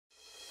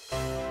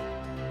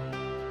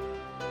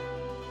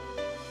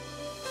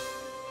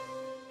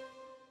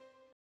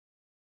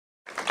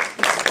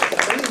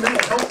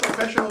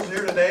professionals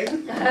here today?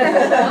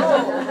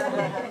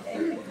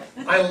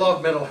 I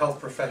love mental health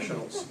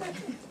professionals.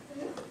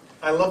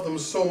 I love them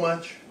so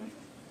much.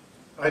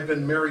 I've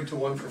been married to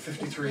one for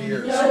 53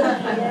 years.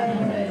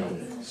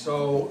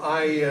 So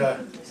I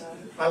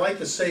like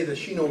to say that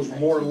she knows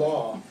more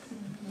law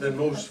than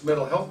most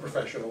mental health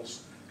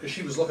professionals, because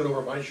she was looking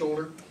over my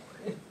shoulder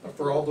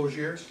for all those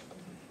years.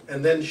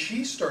 And then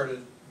she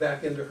started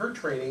back into her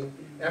training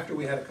after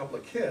we had a couple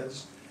of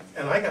kids,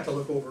 and I got to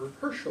look over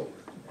her shoulder.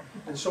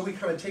 And so we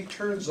kind of take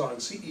turns on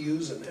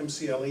CEUs and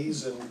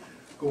MCLEs and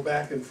go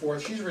back and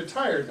forth. She's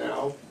retired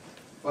now,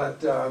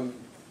 but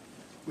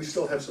we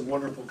still have some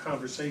wonderful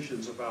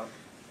conversations about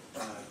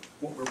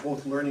what we're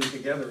both learning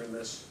together in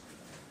this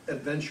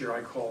adventure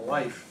I call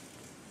life.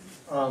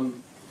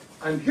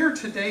 I'm here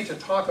today to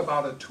talk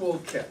about a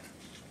toolkit.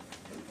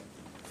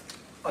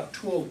 A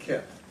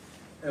toolkit.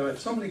 And if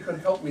somebody could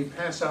help me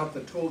pass out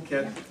the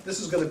toolkit,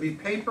 this is going to be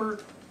paper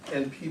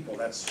and people.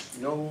 That's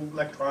no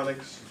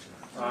electronics,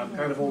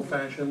 kind of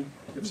old-fashioned.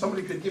 If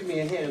somebody could give me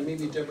a hand,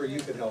 maybe Deborah, you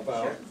could help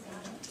out.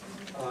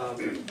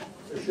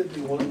 There should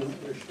be one.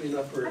 There should be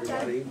enough for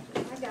everybody.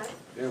 I got it.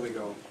 There we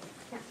go.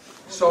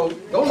 So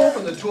don't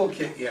open the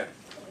toolkit yet.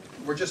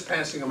 We're just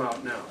passing them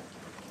out now.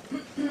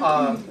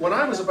 When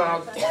I was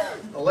about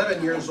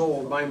 11 years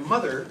old, my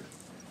mother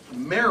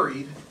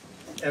married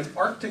an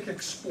Arctic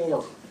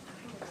explorer.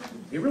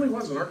 He really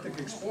was an Arctic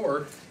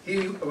explorer.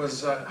 He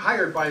was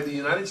hired by the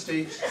United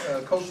States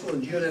Coastal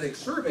and Geodetic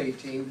Survey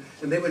Team,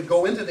 and they would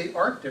go into the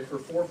Arctic for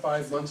 4 or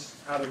 5 months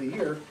out of the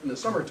year in the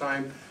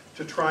summertime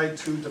to try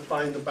to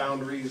define the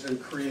boundaries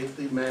and create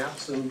the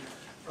maps and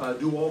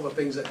do all the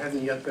things that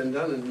hadn't yet been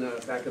done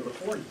back in the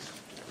 40s.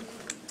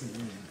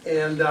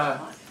 And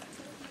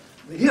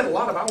he had a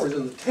lot of hours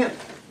in the tent.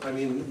 I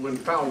mean, when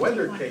foul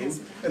weather came,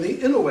 and the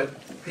Inuit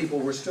people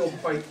were still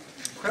quite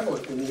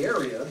prevalent in the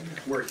area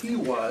where he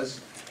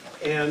was,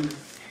 and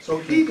so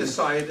he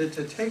decided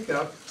to take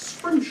up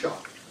scrimshaw.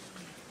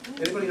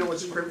 Anybody know what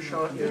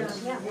scrimshaw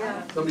is?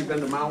 Yeah. Somebody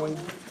been to Maui?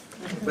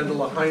 Been to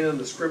Lahaina and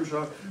the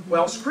scrimshaw?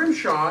 Well,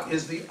 scrimshaw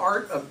is the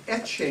art of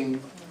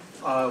etching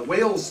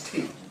whale's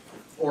teeth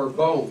or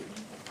bone.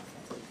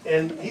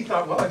 And he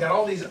thought, well, I got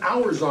all these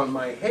hours on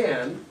my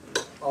hand.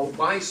 I'll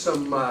buy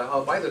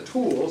the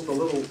tools, the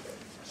little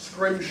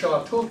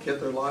scrimshaw toolkit.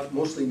 They're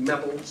mostly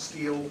metal,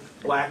 steel,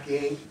 black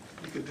ink.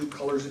 You could do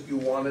colors if you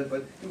wanted,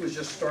 but he was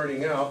just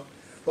starting out.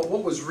 But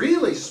what was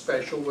really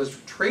special was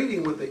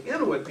trading with the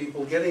Inuit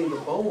people, getting the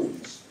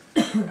bones,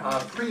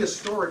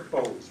 prehistoric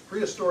bones,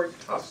 prehistoric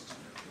tusks,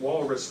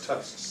 walrus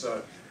tusks,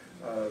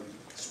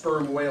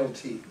 sperm whale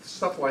teeth,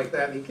 stuff like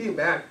that. And he came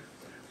back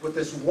with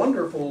this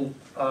wonderful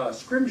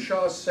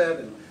scrimshaw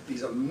set and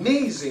these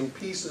amazing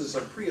pieces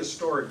of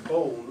prehistoric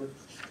bone.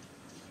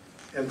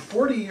 And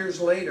 40 years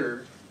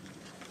later,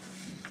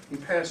 he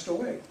passed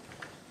away.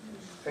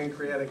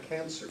 Pancreatic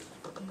cancer.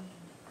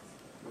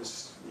 It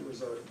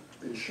was an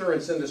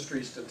insurance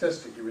industry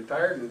statistic. He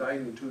retired and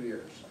died in 2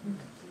 years.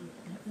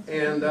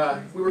 And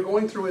we were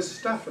going through his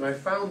stuff, and I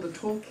found the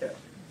toolkit.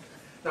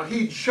 Now,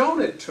 he'd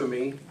shown it to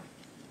me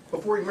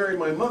before he married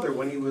my mother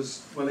when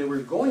they were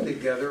going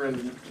together,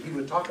 and he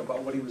would talk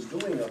about what he was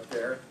doing up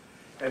there.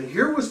 And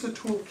here was the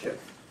toolkit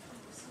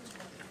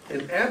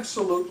in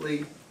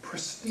absolutely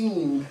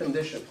pristine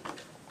condition.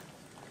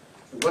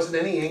 There wasn't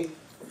any ink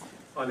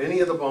on any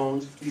of the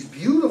bones. These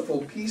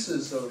beautiful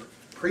pieces of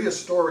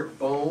prehistoric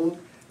bone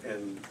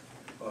and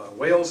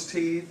whale's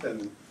teeth,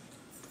 and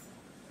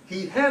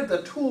he had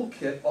the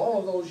toolkit all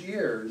of those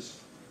years,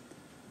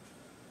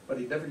 but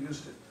he never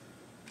used it.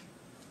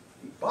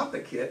 He bought the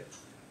kit,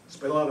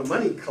 spent a lot of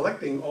money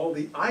collecting all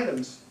the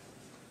items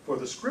for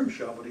the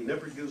scrimshaw, but he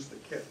never used the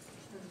kit.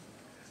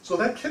 So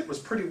that kit was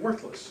pretty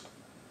worthless.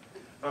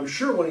 I'm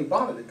sure when he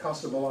bought it, it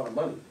cost him a lot of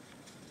money,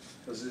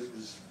 because it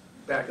was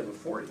back in the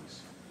 40s.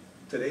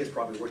 Today it's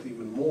probably worth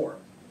even more.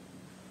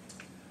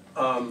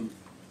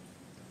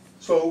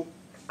 So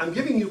I'm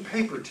giving you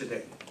paper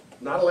today,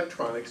 not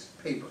electronics,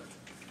 paper.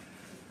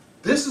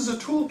 This is a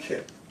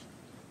toolkit.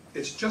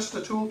 It's just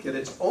a toolkit.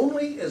 It's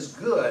only as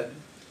good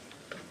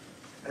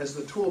as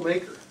the tool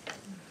maker.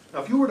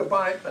 Now, if you were to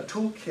buy a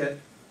toolkit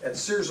at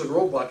Sears and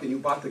Roebuck and you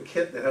bought the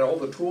kit that had all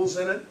the tools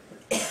in it,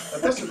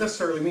 that doesn't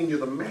necessarily mean you're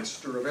the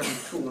master of every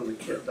tool in the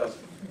kit, does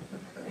it?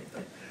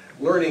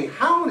 Learning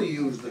how to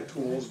use the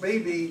tools may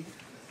be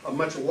a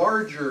much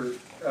larger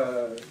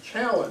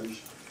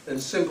challenge than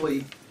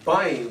simply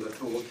buying the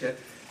toolkit.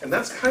 And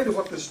that's kind of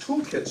what this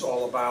toolkit's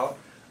all about.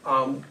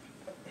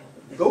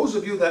 Those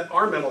of you that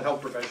are mental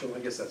health professionals, I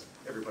guess that's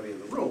everybody in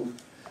the room,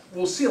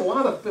 will see a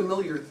lot of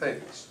familiar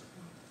things.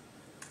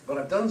 But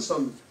I've done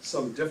some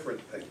different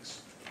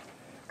things.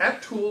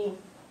 Atul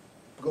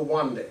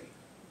Gawande.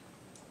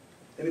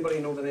 Anybody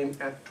know the name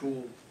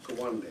Atul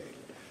Gawande?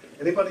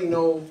 Anybody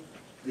know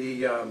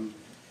the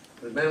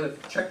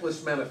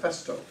Checklist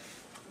Manifesto?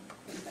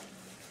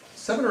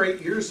 7 or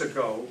 8 years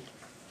ago,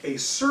 a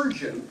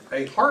surgeon,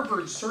 a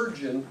Harvard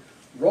surgeon,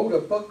 wrote a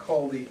book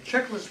called the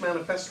Checklist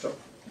Manifesto.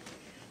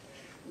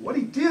 What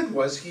he did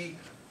was he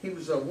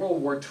was a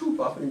World War II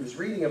buff, and he was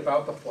reading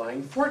about the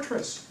Flying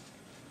Fortress.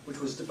 which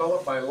was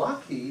developed by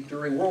Lockheed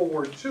during World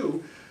War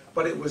II,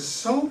 but it was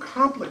so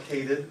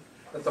complicated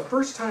that the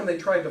first time they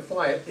tried to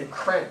fly it, it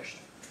crashed.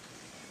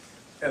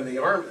 And the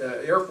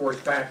Air Force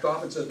backed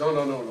off and said, no,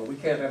 no, no, no, we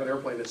can't have an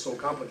airplane that's so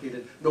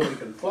complicated, nobody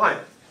can fly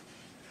it.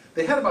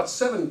 They had about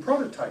 7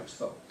 prototypes,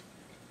 though.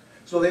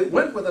 So they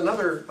went with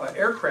another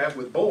aircraft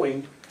with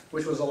Boeing,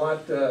 which was a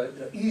lot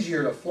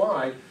easier to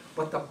fly,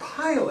 but the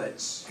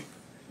pilots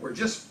were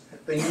just,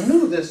 they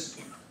knew this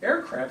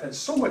aircraft had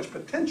so much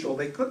potential,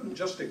 they couldn't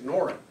just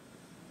ignore it.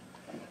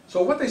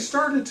 So what they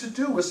started to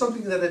do was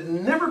something that had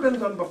never been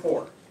done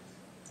before,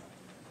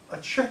 a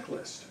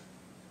checklist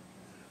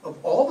of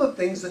all the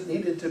things that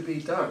needed to be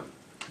done.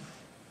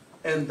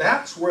 And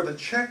that's where the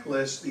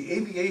checklist, the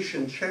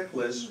aviation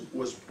checklist,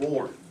 was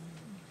born.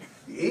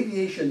 The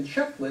aviation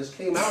checklist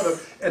came out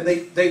of, and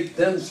they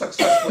then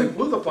successfully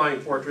flew the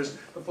Flying Fortress.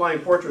 The Flying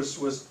Fortress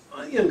was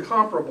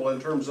incomparable in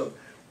terms of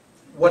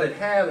what it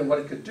had and what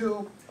it could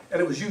do,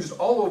 and it was used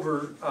all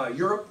over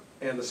Europe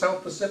and the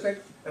South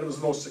Pacific, and it was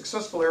the most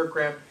successful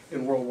aircraft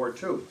in World War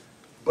II.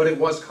 But it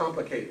was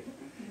complicated.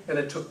 And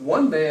it took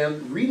one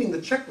man reading the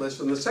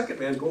checklist and the second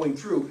man going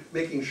through,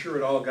 making sure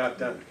it all got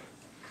done.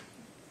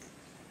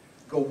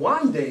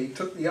 Gowande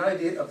took the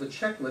idea of the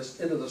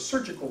checklist into the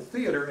surgical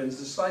theater and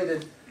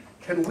decided,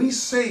 can we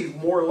save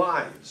more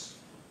lives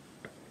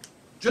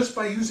just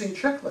by using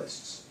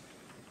checklists?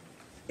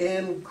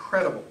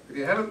 Incredible. If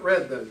you haven't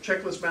read the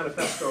Checklist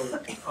Manifesto,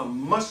 a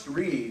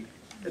must-read.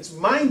 It's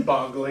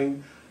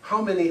mind-boggling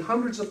how many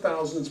hundreds of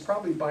thousands,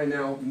 probably by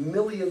now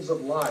millions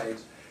of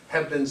lives,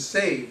 have been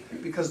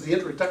saved because the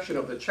introduction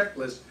of the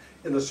checklist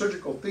in the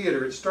surgical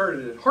theater, it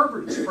started at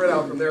Harvard and spread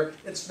out from there.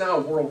 It's now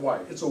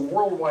worldwide. It's a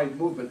worldwide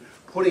movement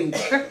putting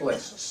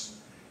checklists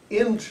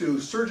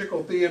into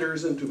surgical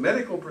theaters, into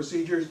medical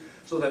procedures,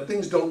 so that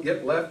things don't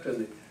get left.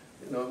 And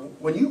you know,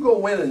 when you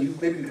go in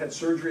and maybe you've had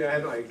surgery, I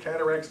had my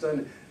cataracts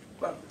done,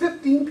 about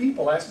 15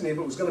 people asked me if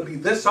it was going to be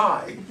this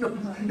eye.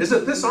 Is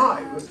it this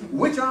eye?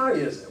 Which eye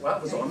is it? Well,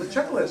 it was on the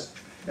checklist.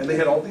 And they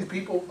had all these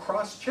people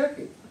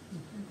cross-checking.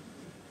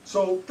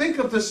 So think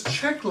of this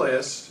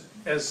checklist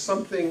as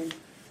something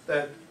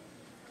that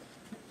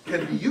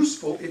can be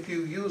useful if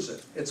you use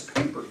it. It's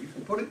paper. You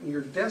can put it in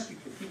your desk. You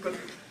can keep it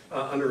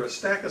under a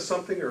stack of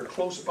something or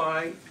close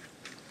by.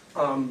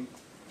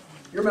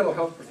 You're mental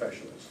health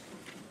professionals.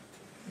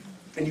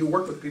 And you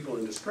work with people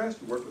in distress.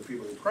 You work with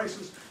people in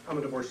crisis. I'm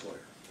a divorce lawyer.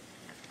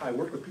 I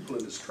work with people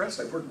in distress.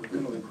 I work with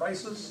people in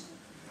crisis.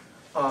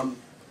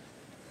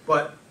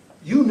 But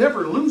you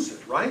never lose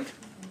it, right?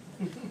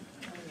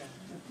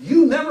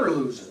 You never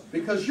lose it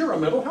because you're a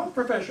mental health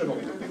professional.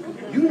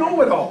 You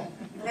know it all.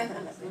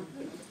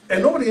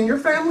 And nobody in your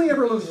family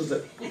ever loses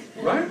it,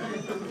 right?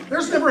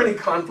 There's never any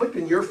conflict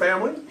in your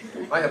family.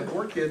 I have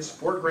 4 kids,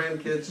 4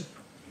 grandkids.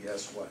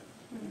 Guess what?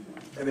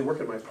 And they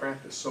work in my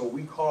practice. So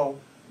we call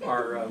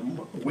our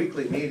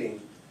weekly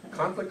meeting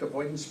Conflict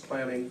Avoidance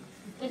Planning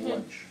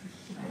Lunch.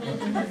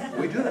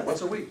 We do that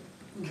once a week.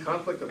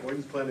 Conflict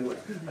Avoidance Planning Lunch.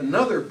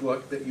 Another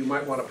book that you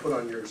might want to put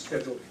on your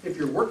schedule, if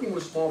you're working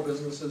with small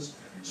businesses,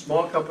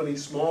 small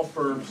companies, small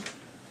firms,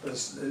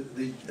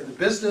 the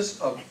business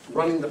of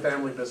running the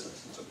family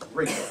business. It's a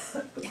great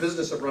book. The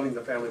business of running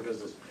the family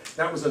business.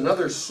 That was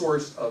another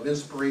source of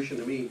inspiration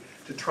to me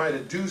to try to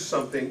do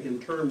something in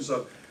terms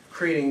of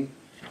creating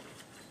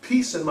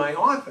peace in my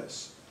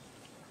office.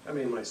 I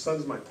mean, my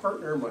son's my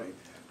partner, my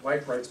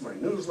wife writes my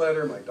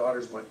newsletter, my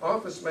daughter's my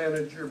office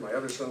manager, my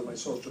other son's my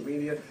social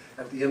media.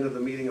 At the end of the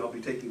meeting, I'll be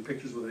taking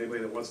pictures with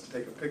anybody that wants to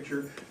take a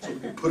picture, so we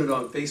can put it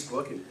on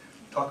Facebook and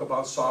talk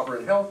about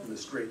Sovereign Health and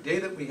this great day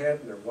that we had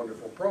and their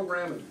wonderful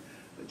program and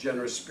the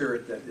generous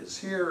spirit that is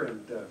here,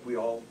 and we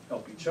all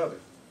help each other.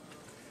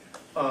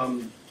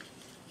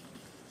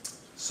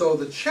 So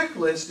the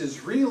checklist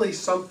is really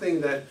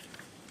something that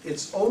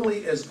it's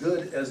only as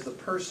good as the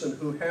person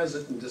who has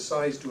it and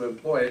decides to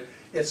employ it.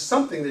 It's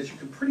something that you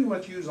can pretty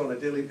much use on a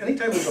daily,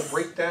 anytime there's a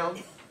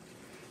breakdown,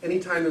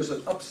 anytime there's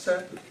an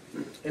upset,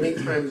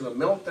 anytime there's a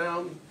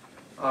meltdown.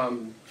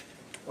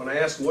 When I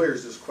ask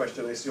lawyers this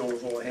question, I see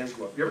almost all the hands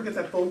go up. You ever get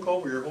that phone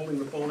call where you're holding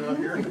the phone out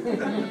here?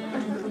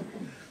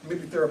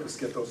 Maybe therapists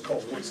get those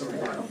calls once in a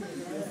while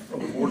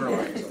from a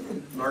borderline,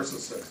 a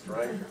narcissist,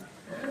 right?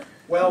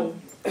 Well,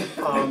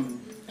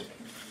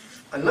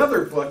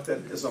 another book that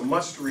is a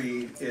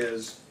must-read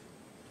is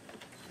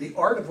The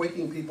Art of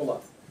Waking People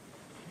Up.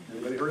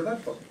 Anybody heard of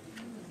that book?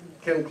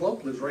 Ken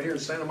Cloak lives right here in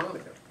Santa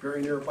Monica,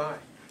 very nearby.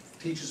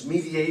 Teaches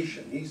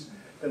mediation. He's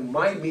been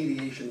my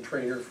mediation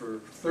trainer for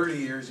 30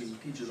 years. He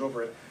teaches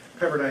over at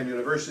Pepperdine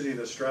University,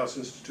 the Strauss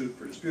Institute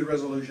for Dispute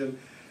Resolution.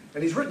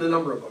 And he's written a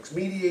number of books,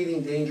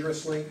 Mediating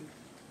Dangerously,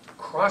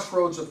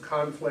 Crossroads of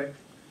Conflict,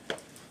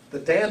 The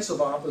Dance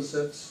of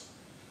Opposites,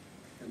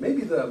 and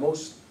maybe the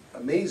most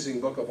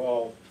amazing book of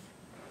all,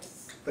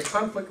 The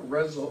Conflict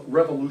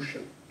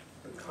Revolution.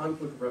 The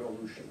Conflict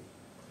Revolution.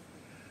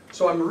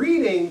 So I'm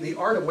reading The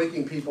Art of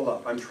Waking People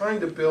Up. I'm trying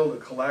to build a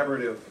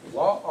collaborative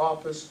law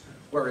office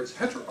where it's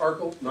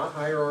heterarchical, not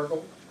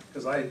hierarchical,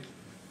 because I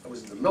I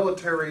was in the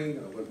military,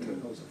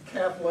 I was a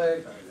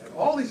Catholic, I had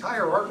all these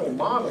hierarchical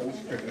models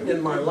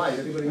in my life.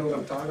 Anybody know what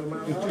I'm talking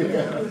about?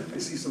 I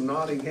see some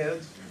nodding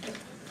heads.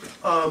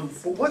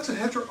 But what's a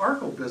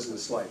heterarchical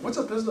business like? What's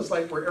a business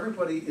like where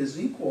everybody is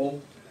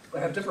equal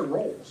but have different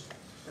roles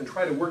and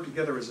try to work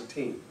together as a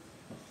team?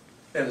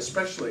 And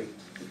especially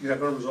if you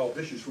have unresolved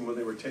issues from when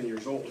they were 10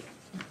 years old,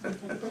 which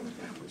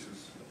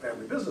is a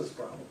family business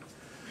problem.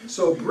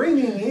 So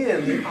bringing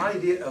in the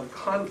idea of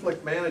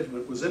conflict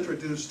management was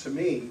introduced to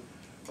me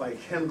by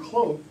Ken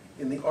Cloak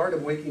in The Art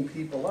of Waking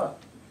People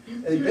Up.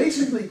 And he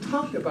basically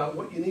talked about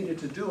what you needed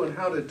to do and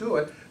how to do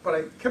it, but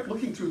I kept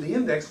looking through the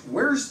index,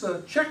 where's the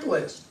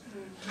checklist?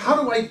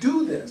 How do I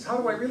do this? How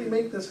do I really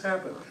make this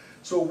happen?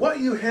 So what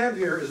you have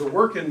here is a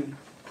work in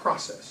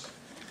process.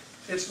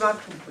 It's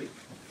not complete.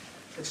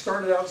 It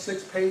started out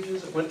 6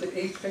 pages, it went to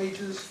 8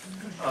 pages,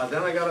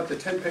 then I got up to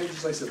 10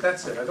 pages. I said,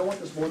 that's it, I don't want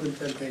this more than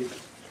 10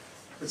 pages.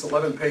 It's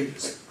 11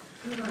 pages.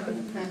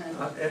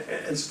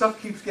 And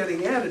stuff keeps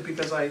getting added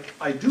because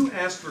I do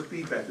ask for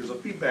feedback. There's a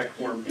feedback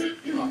form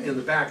in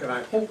the back, and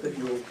I hope that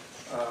you'll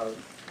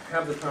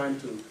have the time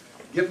to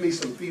give me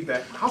some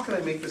feedback. How can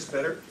I make this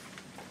better?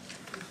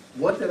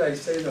 What did I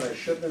say that I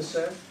shouldn't have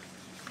said?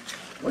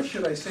 What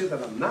should I say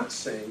that I'm not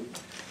saying?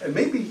 And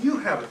maybe you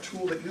have a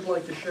tool that you'd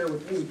like to share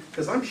with me,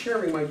 because I'm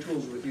sharing my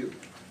tools with you.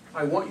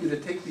 I want you to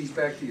take these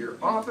back to your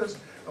office.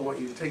 I want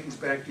you to take these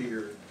back to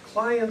your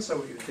clients. I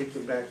want you to take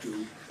them back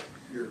to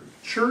your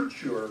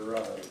church, your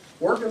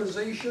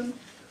organization.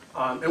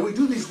 And we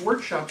do these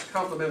workshops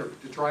complimentary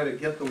to try to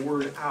get the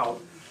word out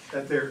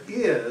that there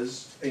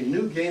is a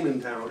new game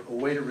in town, a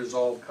way to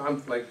resolve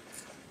conflict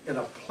in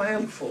a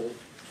planful,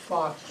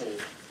 thoughtful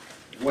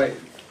way.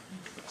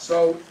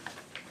 So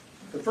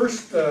the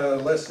first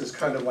list is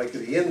kind of like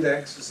the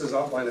index. It says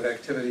outline of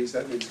activities.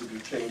 That needs to be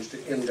changed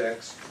to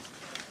index.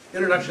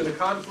 Introduction to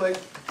conflict,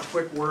 a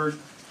quick word.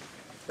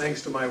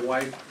 Thanks to my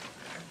wife.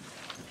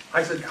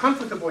 I said,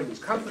 conflict avoidance,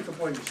 conflict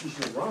avoidance. She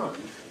said, Ron,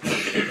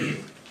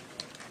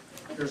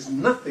 there's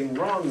nothing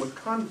wrong with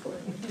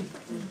conflict.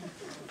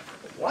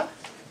 What?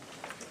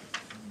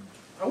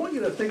 I want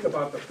you to think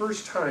about the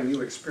first time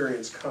you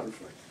experienced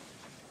conflict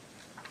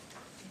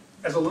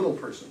as a little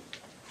person.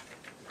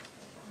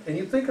 Can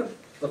you think of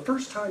the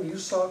first time you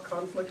saw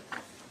conflict?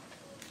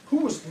 Who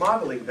was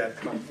modeling that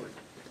conflict?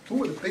 Who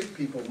were the big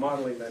people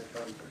modeling that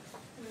conflict?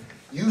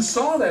 You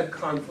saw that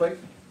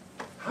conflict.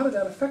 How did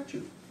that affect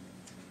you?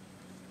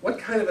 What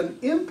kind of an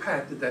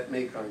impact did that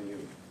make on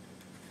you?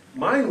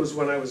 Mine was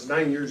when I was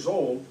 9 years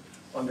old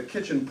on the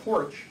kitchen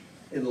porch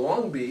in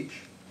Long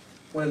Beach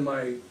when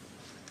my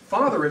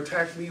father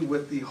attacked me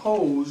with the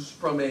hose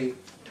from a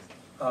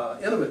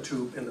enema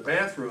tube in the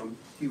bathroom.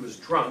 He was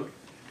drunk,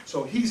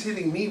 so he's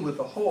hitting me with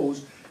the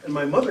hose, and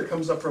my mother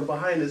comes up from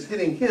behind and is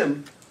hitting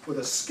him with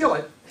a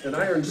skillet, an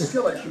iron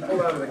skillet she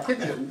pulled out of the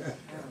kitchen.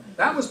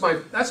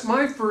 That's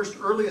my first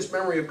earliest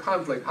memory of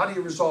conflict. How do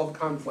you resolve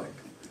conflict?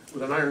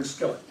 With an iron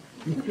skillet.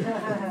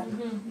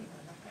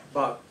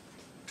 About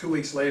 2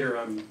 weeks later,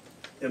 I'm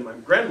in my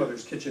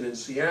grandmother's kitchen in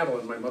Seattle,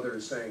 and my mother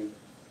is saying,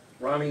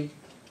 Ronnie,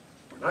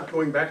 we're not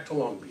going back to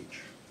Long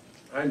Beach.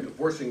 I'm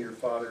divorcing your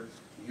father.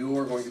 You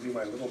are going to be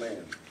my little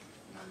man.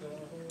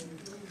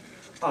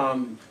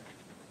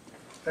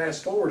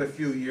 Fast forward a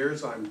few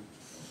years, I'm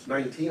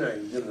 19, I'm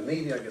in the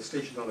Navy, I get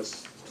stationed on a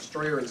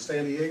destroyer in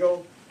San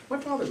Diego. My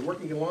father's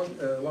working in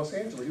Los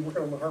Angeles, he's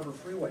working on the Harbor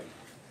Freeway.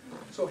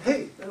 So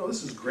hey,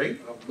 this is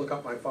great, I'll look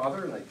up my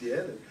father, and I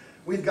did. And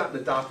we'd gotten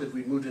adopted,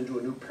 we'd moved into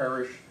a new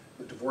parish.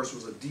 The divorce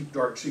was a deep,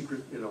 dark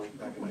secret,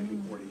 back in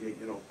 1948,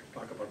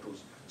 talk about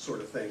those sort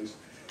of things.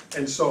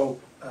 And so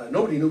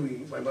nobody knew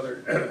me. My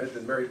mother had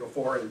been married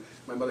before, and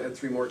my mother had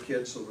 3 more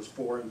kids, so it was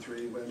 4 and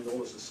 3, when the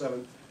oldest is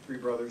 7, 3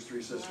 brothers,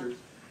 3 sisters.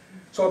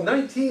 So I'm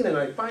 19, and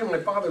I find my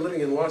father living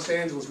in Los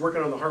Angeles,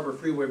 working on the Harbor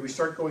Freeway. We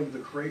start going to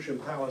the Croatian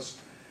Palace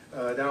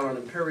down on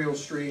Imperial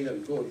Street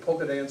and going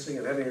polka dancing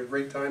and having a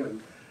great time.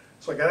 And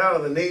so I got out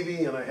of the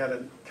Navy, and I had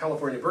a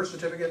California birth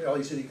certificate.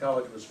 LA City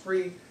College was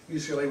free.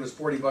 UCLA was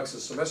 $40 a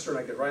semester, and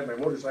I could ride my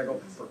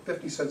motorcycle for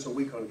 50 cents a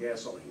week on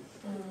gasoline.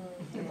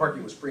 And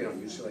parking was free on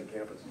UCLA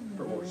campus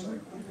for motorcycle.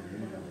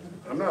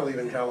 I'm not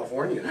leaving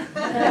California.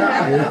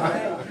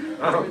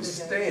 I'm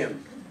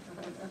staying.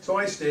 So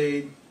I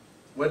stayed,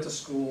 went to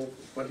school,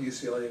 went to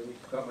UCLA,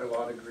 got my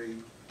law degree,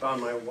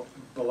 found my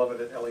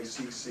beloved at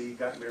LACC,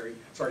 got married,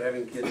 started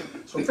having kids.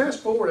 So fast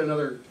forward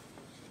another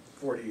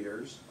 40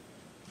 years,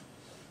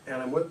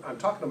 and I'm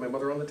talking to my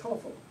mother on the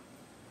telephone.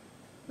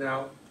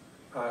 Now,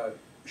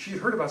 she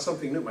had heard about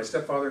something new. My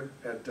stepfather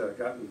had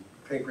gotten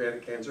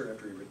pancreatic cancer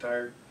after he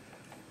retired,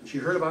 and she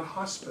heard about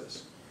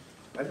hospice.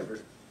 I never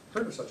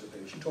heard of such a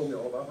thing. She told me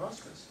all about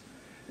hospice.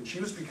 And she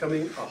was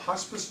becoming a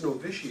hospice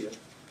novitiate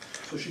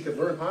so she could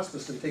learn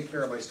hospice and take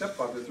care of my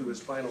stepfather through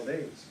his final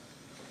days.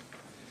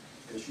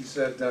 And she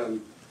said,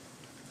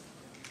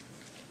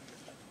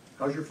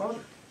 how's your father?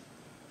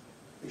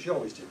 And she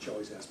always did. She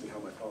always asked me how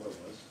my father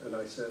was. And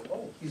I said,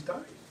 oh, he's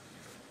died.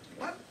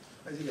 What?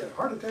 I said, he had a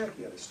heart attack,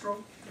 he had a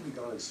stroke, he'll be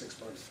gone in 6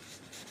 months.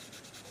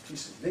 She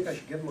said, you think I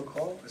should give him a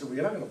call? I said, well,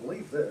 you're not going to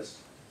believe this.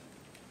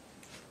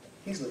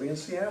 He's living in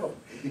Seattle.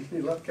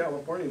 He left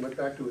California and went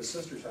back to his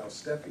sister's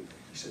house, Steffi.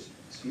 He says,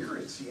 so you're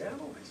in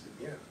Seattle? I said,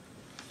 yeah.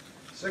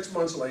 6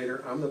 months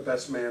later, I'm the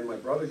best man, my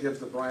brother gives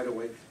the bride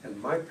away,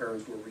 and my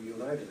parents were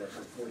reunited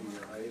after a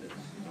 40-year hiatus.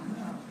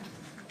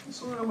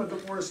 So I'm a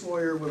divorce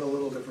lawyer with a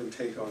little different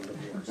take on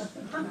divorce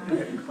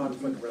and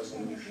conflict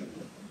resolution.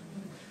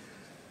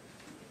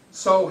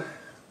 So,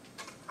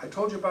 I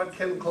told you about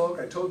Ken Cloak,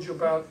 I told you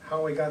about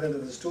how I got into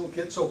this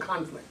toolkit, so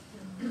conflict.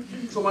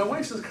 So my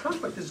wife says,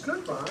 conflict is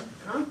good, Ron.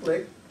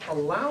 Conflict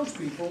allows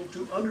people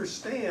to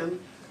understand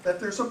that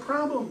there's a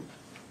problem.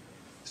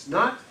 It's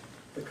not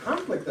the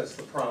conflict that's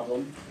the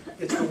problem,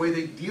 it's the way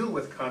they deal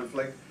with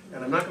conflict,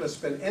 and I'm not going to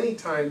spend any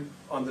time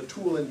on the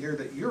tool in here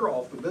that you're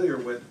all familiar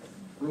with,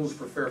 Rules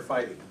for Fair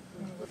Fighting.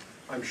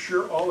 I'm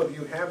sure all of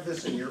you have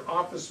this in your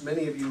office,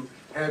 many of you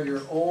have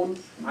your own.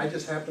 I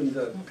just happened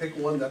to pick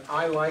one that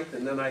I liked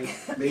and then I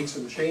made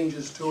some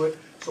changes to it.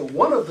 So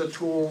one of the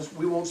tools,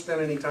 we won't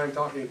spend any time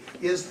talking,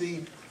 is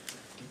the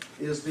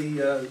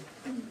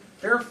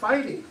fair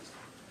fighting.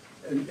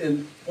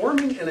 And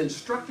forming and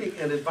instructing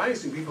and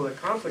advising people that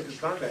conflict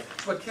is not bad.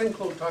 That's what Ken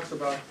Cloak talks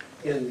about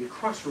in the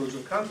crossroads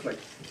of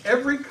conflict.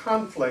 Every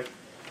conflict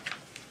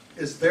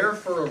is there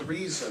for a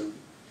reason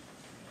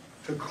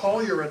to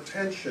call your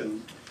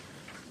attention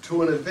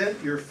to an event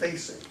you're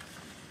facing.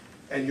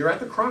 And you're at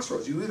the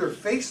crossroads. You either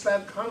face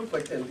that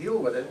conflict and deal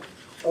with it,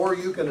 or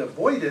you can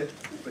avoid it,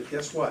 but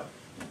guess what?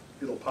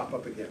 It'll pop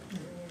up again.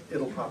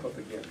 It'll pop up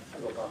again.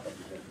 It'll pop up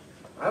again.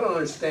 I don't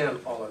understand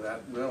all of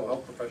that. Mental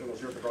health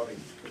professionals here can probably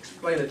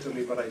explain it to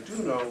me, but I do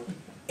know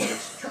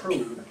it's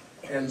true.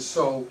 And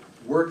so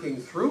working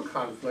through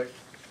conflict,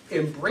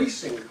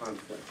 embracing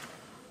conflict,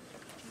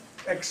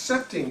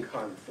 accepting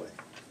conflict,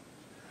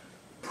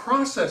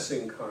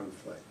 processing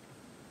conflict,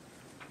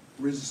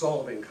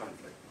 resolving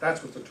conflict.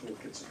 That's what the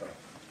toolkit's about.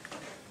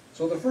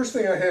 So the first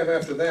thing I have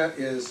after that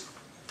is,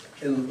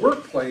 in the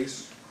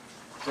workplace,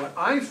 what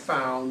I've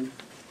found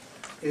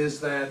is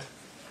that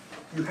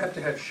you have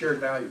to have shared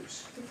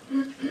values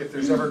if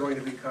there's ever going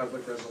to be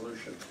conflict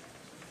resolution.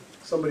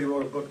 Somebody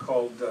wrote a book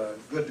called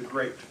Good to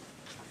Great.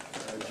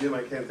 Jim,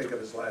 I can't think of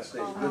his last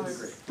name. Good to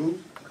Great. Who?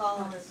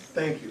 Collins.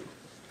 Thank you.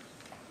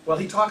 Well,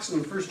 he talks in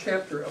the first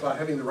chapter about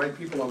having the right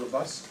people on the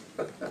bus.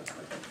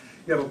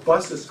 You have a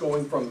bus that's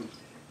going from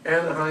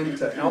Anaheim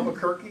to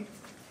Albuquerque,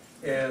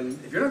 and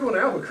if you're not going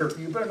to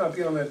Albuquerque, you better not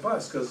be on that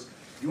bus, because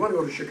if you want to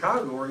go to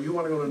Chicago or you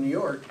want to go to New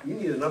York, you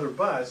need another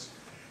bus.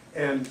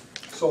 And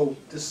so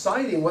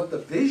deciding what the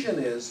vision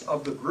is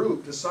of the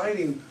group,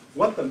 deciding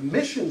what the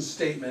mission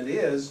statement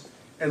is,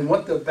 and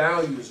what the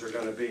values are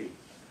going to be.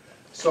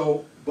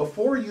 So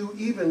before you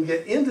even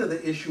get into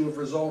the issue of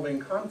resolving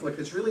conflict,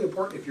 it's really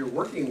important if you're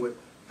working with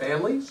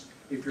families,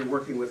 if you're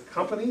working with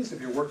companies,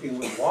 if you're working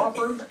with law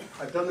firms.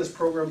 I've done this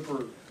program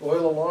for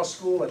Loyola Law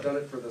School, I've done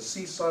it for the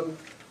CSUN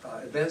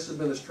Advanced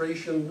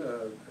Administration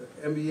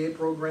MBA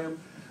program.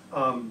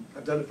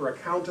 I've done it for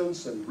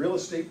accountants and real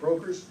estate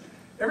brokers.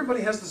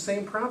 Everybody has the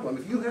same problem.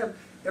 If you have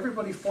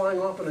everybody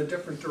flying off in a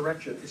different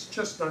direction, it's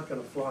just not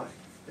going to fly.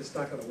 It's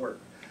not going to work.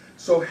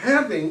 So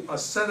having a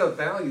set of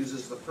values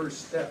is the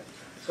first step.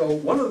 So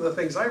one of the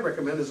things I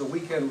recommend is a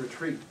weekend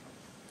retreat.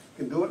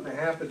 You can do it in a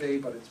half a day,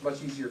 but it's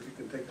much easier if you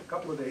can take a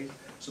couple of days.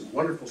 Some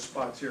wonderful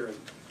spots here in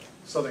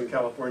Southern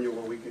California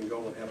where we can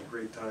go and have a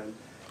great time.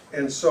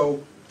 And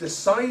so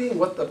deciding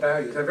what the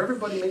values, have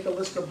everybody make a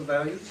list of the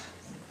values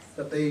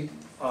that they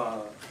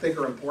think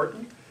are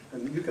important.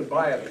 And you can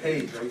buy a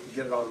page, or you can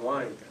get it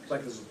online. It's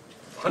like there's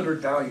 100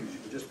 values you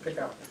can just pick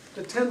out.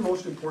 The 10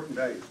 most important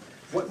values.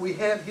 What we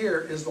have here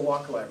is the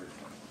Law Collaborative,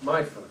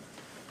 my firm.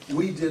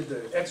 We did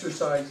the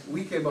exercise,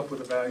 we came up with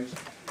the values,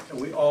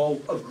 and we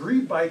all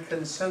agreed by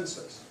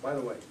consensus. By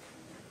the way,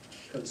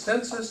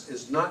 consensus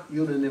is not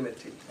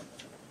unanimity.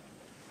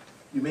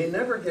 You may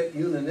never get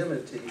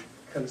unanimity.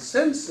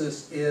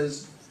 Consensus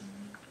is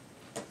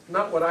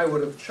not what I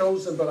would have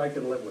chosen, but I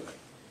can live with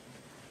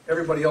it.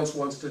 Everybody else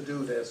wants to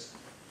do this.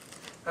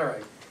 All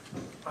right,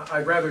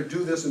 I'd rather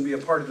do this and be a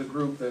part of the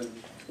group than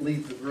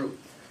leave the group.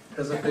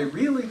 Because if they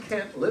really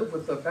can't live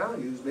with the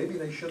values, maybe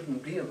they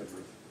shouldn't be in the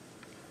group.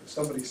 If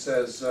somebody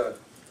says,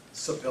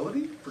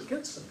 civility?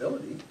 Forget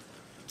civility.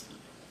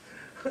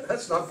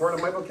 That's not part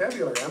of my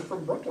vocabulary. I'm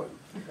from Brooklyn.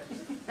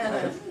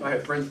 I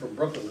have friends from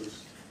Brooklyn who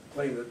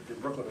claim that in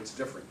Brooklyn it's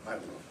different. I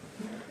don't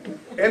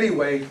know.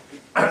 Anyway,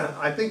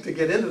 I think to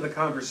get into the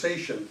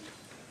conversation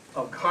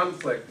of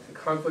conflict, and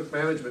conflict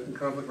management and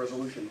conflict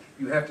resolution,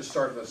 you have to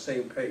start on the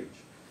same page.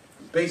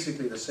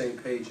 Basically the same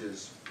page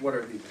is, what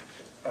are the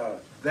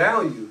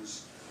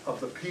values of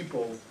the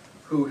people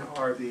who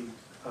are the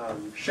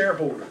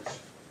shareholders,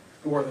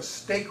 who are the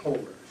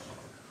stakeholders,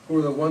 who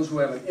are the ones who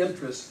have an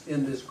interest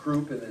in this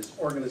group, in this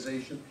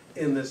organization,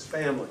 in this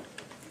family.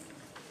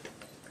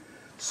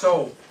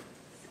 So,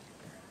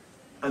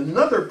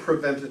 another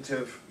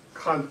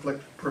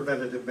conflict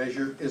preventative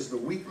measure is the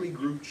weekly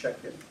group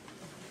check-in.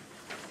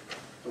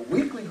 The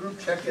weekly group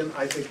check-in,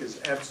 I think, is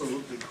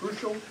absolutely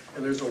crucial,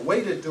 and there's a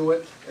way to do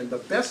it, and the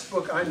best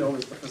book I know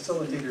is The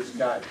Facilitator's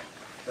Guide.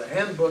 The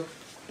handbook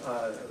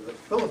the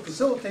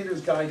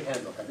Facilitator's Guide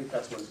Handbook. I think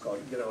that's what it's called.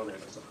 You can get it on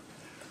Amazon.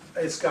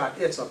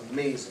 It's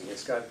amazing.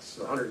 It's got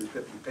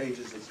 150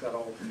 pages. It's got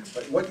all,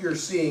 but what you're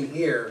seeing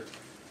here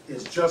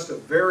is just a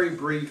very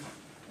brief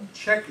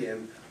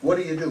check-in. What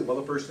do you do? Well,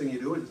 the first thing you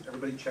do is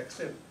everybody checks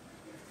in.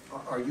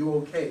 Are you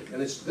okay?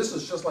 And this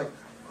is just like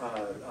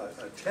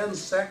 10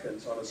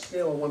 seconds on a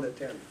scale of 1 to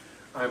 10.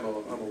 I'm a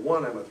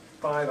 1, I'm a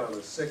 5, I'm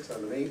a 6,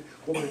 I'm an 8.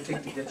 What would it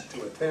take to get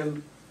you to a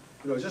 10?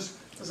 You know, just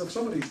as if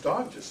somebody's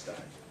dog just died,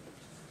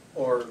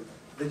 or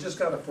they just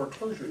got a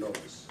foreclosure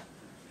notice,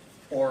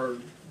 or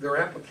their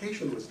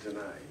application was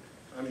denied.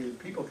 I mean,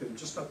 people can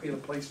just not be in a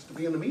place to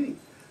be in the meeting.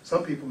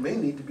 Some people may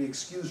need to be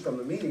excused from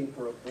the meeting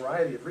for a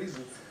variety of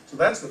reasons. So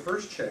that's the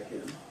first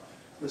check-in.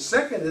 The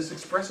second is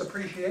express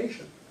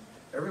appreciation.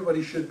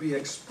 Everybody should be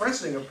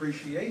expressing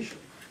appreciation.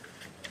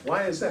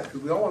 Why is that?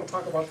 Because we all want to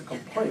talk about the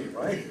complaint,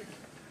 right?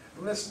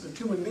 And that's the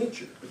human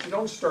nature. But you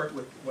don't start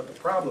with what the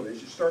problem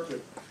is. You start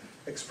with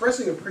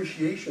expressing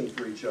appreciation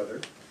for each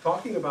other,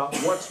 talking about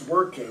what's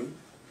working,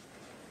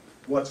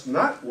 what's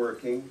not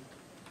working,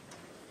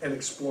 and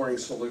exploring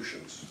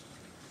solutions.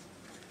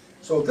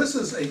 So this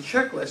is a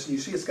checklist, and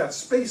you see it's got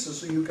spaces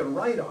so you can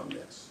write on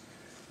this.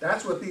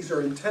 That's what these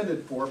are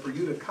intended for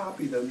you to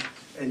copy them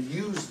and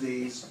use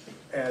these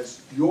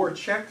as your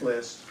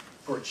checklist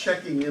for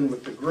checking in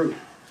with the group.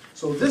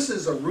 So this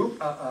is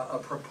a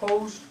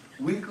proposed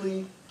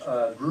weekly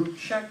group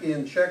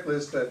check-in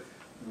checklist that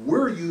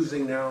we're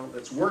using now,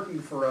 that's working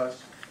for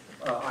us.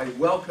 I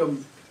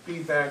welcome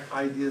feedback,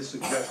 ideas,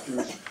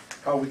 suggestions,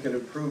 how we can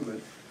improve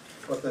it.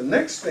 But the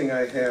next thing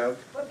I have...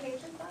 What page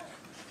is that?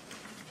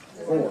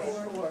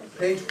 4.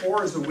 Page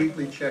 4 is the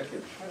weekly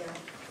check-in.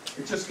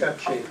 It just got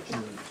changed.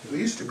 We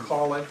used to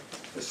call it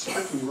the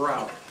spit and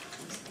growl.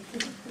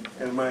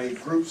 And my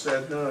group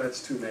said, no,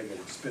 that's too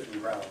negative, spit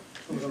and growl.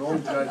 There was an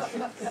old judge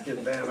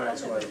in Van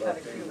Nuys who I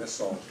loved, Dave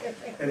Missall,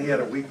 and he had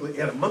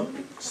a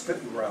monthly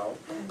spit and growl.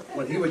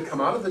 When he would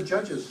come out of the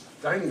judge's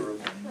dining room,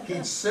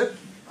 he'd sit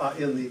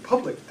in the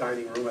public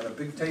dining room at a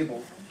big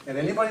table, and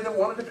anybody that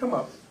wanted to come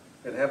up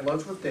and have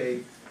lunch with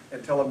Dave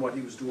and tell him what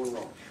he was doing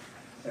wrong,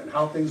 and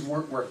how things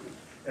weren't working,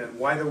 and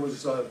why there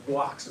was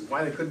blocks, and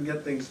why they couldn't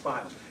get things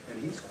filed.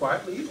 And he'd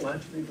quietly eat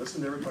lunch, and he'd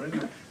listen to everybody.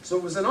 So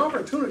it was an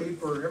opportunity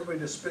for everybody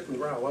to spit and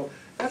growl. Well,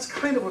 that's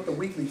kind of what the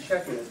weekly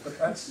check-in is, but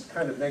that's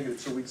kind of negative,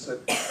 so we said,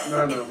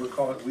 no, we'll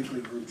call it weekly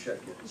group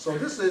check-in. So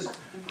this is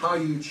how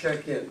you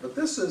check in, but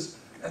this is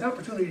an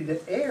opportunity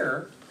to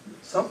air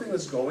something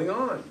that's going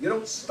on. You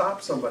don't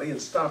stop somebody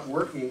and stop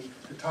working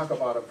to talk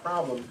about a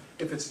problem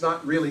if it's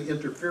not really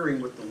interfering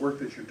with the work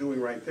that you're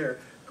doing right there.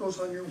 It goes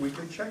on your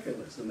weekly check-in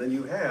list, and then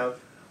you have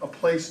a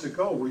place to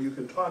go where you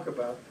can talk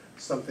about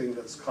something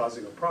that's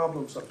causing a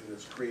problem, something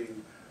that's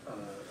creating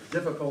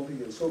difficulty,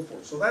 and so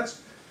forth. So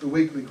that's the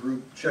weekly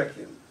group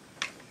check-in.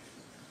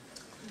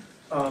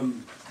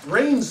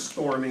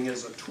 Brainstorming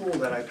is a tool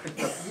that I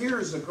picked up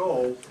years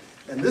ago,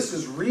 and this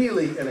is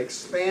really an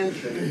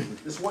expansion.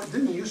 This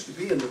didn't used to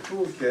be in the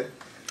toolkit,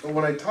 but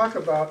when I talk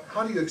about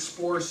how do you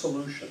explore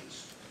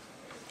solutions.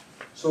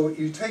 So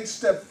you take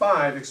step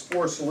 5,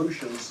 explore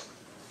solutions,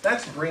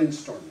 that's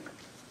brainstorming.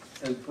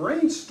 And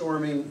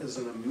brainstorming is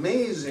an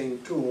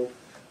amazing tool,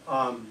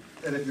 and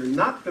if you're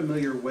not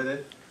familiar with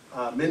it,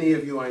 many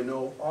of you I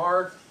know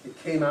are. It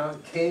came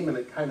and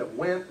it kind of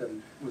went,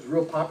 and it was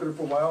real popular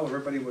for a while.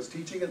 Everybody was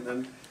teaching it, and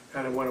then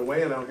kind of went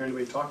away, and I don't hear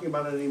anybody talking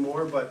about it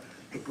anymore. But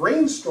the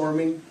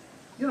brainstorming,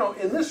 you know,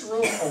 in this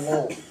room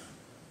alone,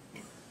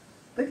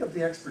 think of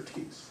the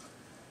expertise.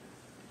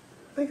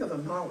 Think of the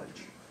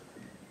knowledge.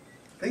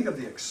 Think of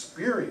the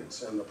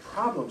experience and the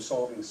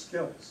problem-solving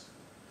skills.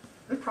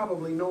 There's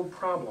probably no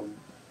problem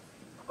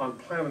on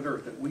planet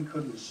Earth that we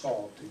couldn't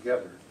solve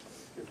together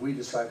if we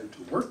decided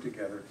to work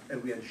together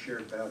and we had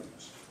shared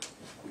values.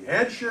 If we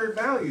had shared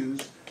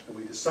values and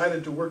we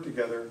decided to work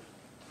together,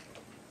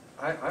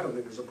 I don't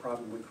think there's a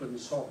problem we couldn't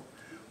solve.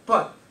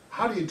 But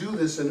how do you do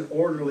this in an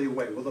orderly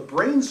way? Well, the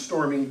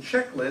brainstorming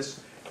checklist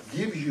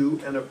gives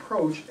you an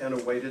approach and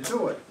a way to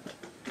do it.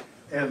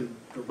 And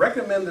the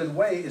recommended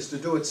way is to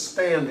do it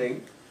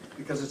standing,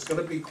 because it's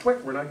going to be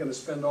quick. We're not going to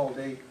spend all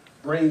day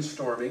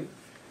brainstorming.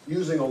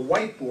 Using a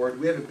whiteboard,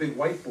 we have a big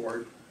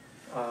whiteboard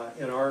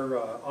in our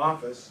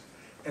office,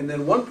 and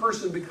then one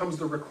person becomes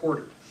the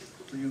recorder.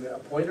 So you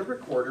appoint a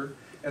recorder,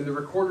 and the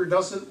recorder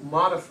doesn't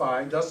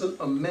modify, doesn't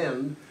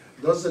amend,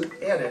 doesn't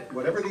edit.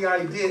 Whatever the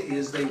idea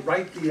is, they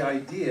write the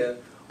idea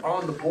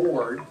on the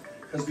board,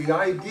 because the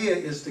idea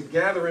is to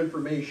gather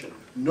information.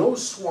 No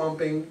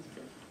swamping,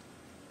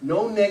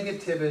 no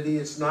negativity.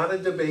 It's not a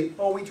debate.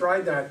 Oh, we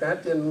tried that.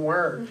 That didn't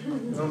work.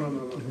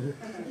 No.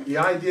 The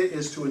idea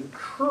is to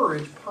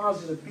encourage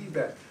positive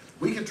feedback.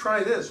 We could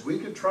try this. We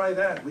could try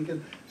that. We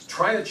could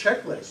try a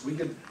checklist. We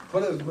could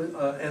put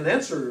an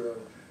answer,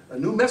 a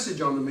new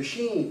message on the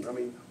machine. I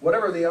mean,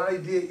 whatever the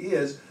idea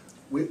is,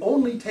 we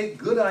only take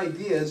good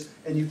ideas,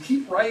 and you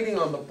keep writing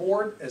on the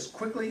board as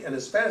quickly and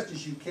as fast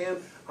as you can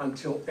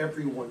until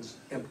everyone's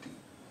empty.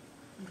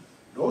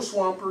 No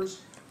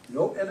swampers,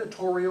 no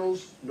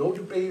editorials, no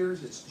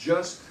debaters. It's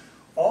just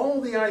all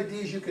the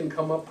ideas you can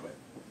come up with.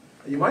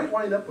 You might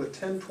wind up with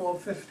 10,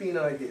 12, 15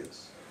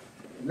 ideas.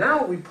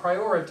 Now we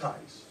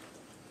prioritize.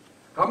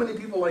 How many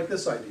people like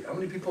this idea? How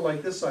many people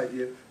like this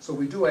idea? So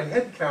we do a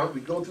head count,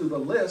 we go through the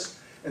list,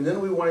 and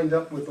then we wind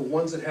up with the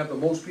ones that have the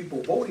most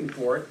people voting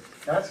for it.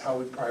 That's how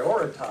we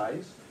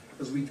prioritize,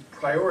 because we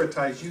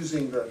prioritize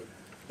using the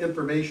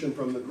information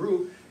from the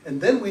group. And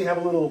then we have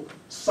a little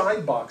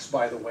side box,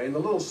 by the way. And the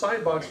little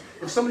side box,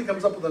 if somebody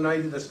comes up with an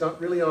idea that's not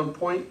really on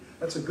point,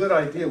 that's a good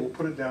idea. We'll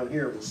put it down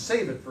here. We'll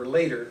save it for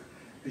later,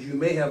 because you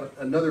may have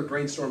another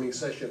brainstorming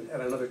session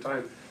at another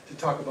time to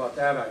talk about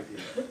that idea.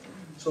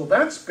 So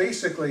that's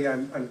basically,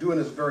 I'm doing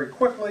this very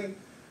quickly,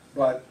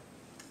 but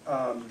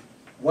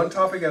one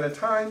topic at a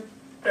time.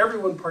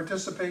 Everyone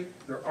participate.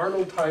 There are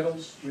no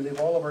titles. We leave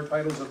all of our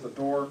titles at the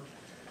door.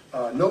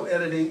 No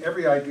editing.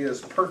 Every idea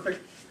is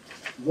perfect.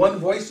 One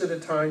voice at a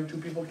time. Two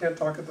people can't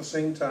talk at the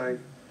same time.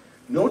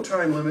 No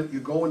time limit.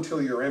 You go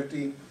until you're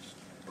empty.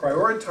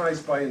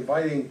 Prioritize by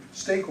inviting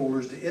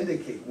stakeholders to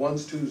indicate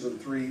ones, twos, and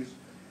threes,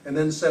 and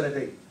then set a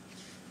date.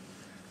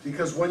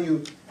 Because when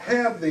you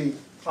have the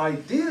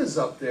ideas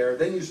up there,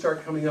 then you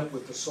start coming up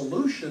with the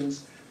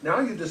solutions. Now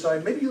you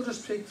decide, maybe you'll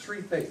just take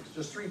 3 things,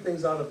 just 3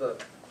 things out of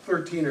the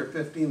 13 or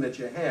 15 that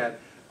you had.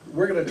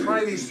 We're going to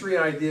try these 3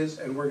 ideas,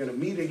 and we're going to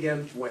meet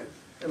again when?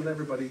 And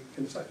everybody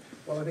can decide.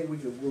 Well, I think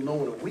we'll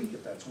know in a week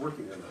if that's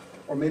working or not.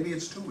 Or maybe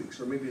it's 2 weeks,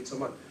 or maybe it's a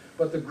month.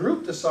 But the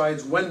group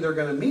decides when they're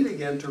going to meet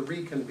again to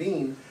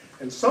reconvene,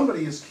 and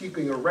somebody is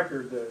keeping a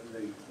record, the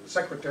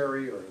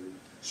secretary or the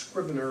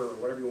scrivener or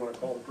whatever you want to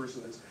call the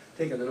person that's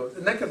taking the notes.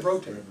 And that could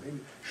rotate. Maybe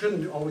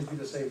shouldn't always be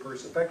the same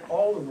person. In fact,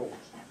 all the roles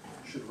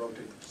should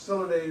rotate.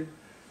 Facilitator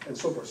and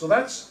so forth. So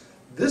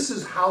this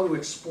is how to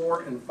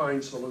explore and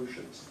find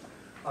solutions.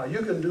 You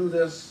can do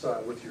this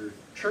with your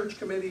church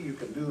committee. You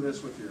can do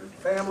this with your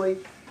family.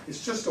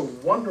 It's just a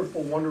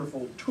wonderful,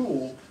 wonderful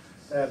tool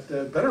that's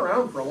been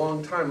around for a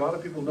long time. A lot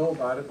of people know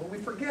about it, but we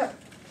forget.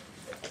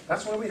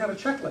 That's why we have a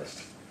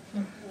checklist.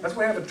 That's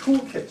why we have a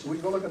toolkit, so we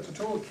can go look at the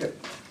toolkit.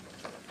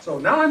 So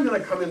now I'm going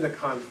to come into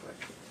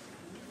conflict.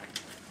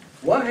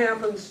 What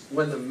happens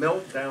when the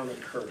meltdown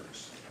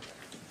occurs?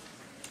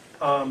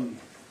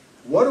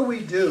 What do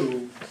we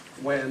do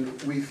when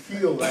we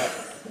feel that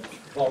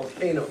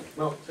volcano,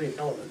 Mount St.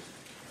 Helens,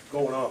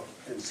 going off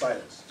inside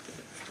us?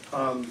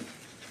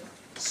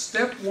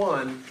 Step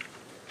 1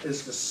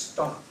 is to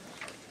stop.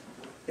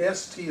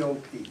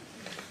 S-T-O-P.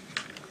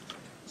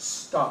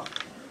 Stop.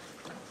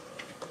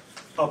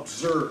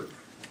 Observe.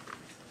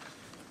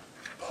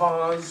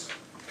 Pause.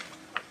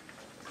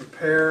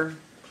 Prepare.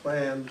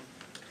 Plan.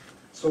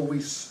 So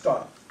we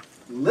stop.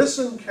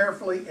 Listen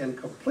carefully and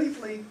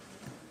completely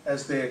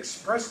as they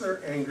express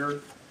their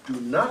anger. Do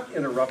not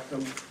interrupt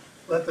them.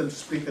 Let them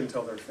speak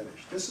until they're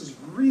finished. This is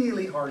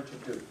really hard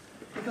to do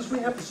because we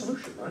have the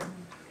solution, right?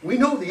 We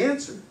know the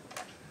answer.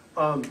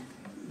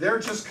 They're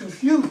just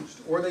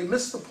confused, or they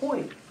missed the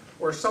point,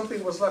 or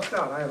something was left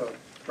out. I have a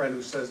friend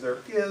who says there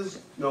is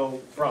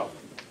no problem.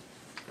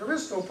 There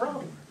is no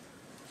problem.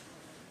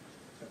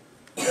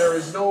 There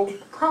is no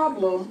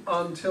problem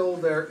until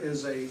there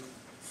is a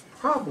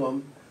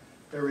problem.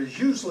 There is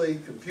usually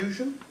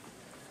confusion,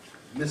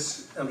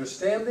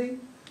 misunderstanding,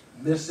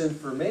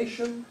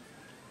 misinformation,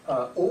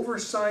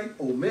 oversight,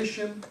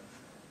 omission,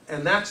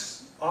 and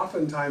that's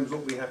oftentimes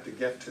what we have to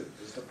get to,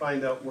 is to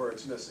find out where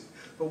it's missing.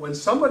 But when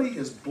somebody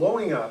is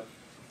blowing up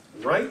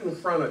right in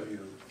front of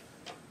you,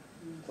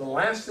 the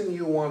last thing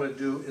you want to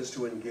do is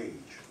to engage.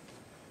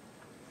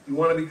 You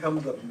want to become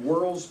the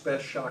world's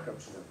best shock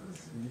absorber.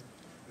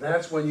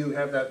 That's when you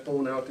have that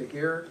phone out to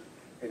here,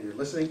 and you're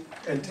listening,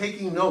 and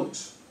taking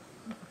notes.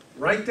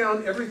 Write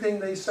down everything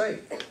they say.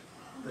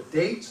 The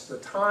dates, the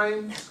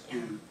times,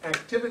 the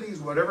activities,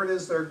 whatever it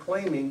is they're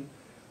claiming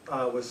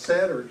was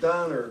said or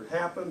done or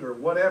happened or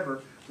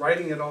whatever,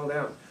 writing it all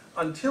down.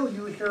 Until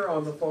you hear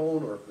on the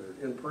phone or if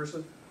they're in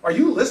person, are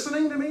you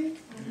listening to me?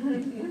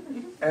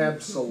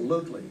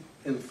 Absolutely.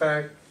 In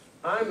fact,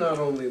 I'm not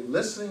only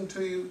listening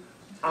to you,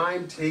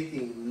 I'm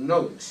taking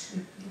notes.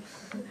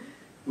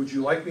 Would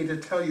you like me to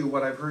tell you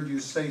what I've heard you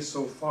say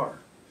so far?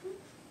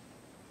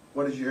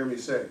 What did you hear me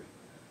say?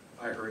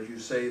 I heard you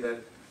say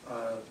that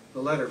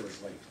the letter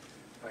was late.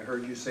 I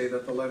heard you say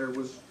that the letter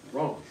was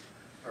wrong.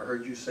 I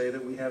heard you say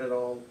that we had it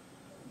all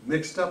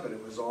mixed up and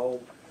it was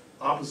all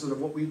opposite of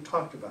what we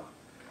talked about.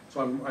 So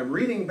I'm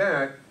reading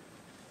back.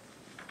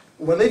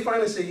 When they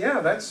finally say,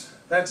 yeah, that's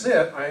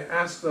it, I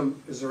ask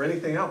them, is there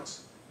anything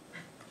else?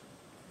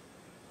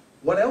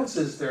 What else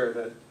is there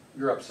that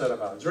you're upset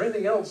about? Is there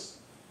anything else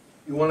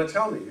you want to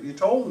tell me? Have you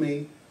told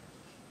me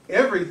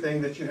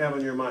everything that you have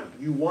on your mind?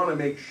 You want to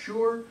make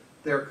sure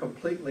they're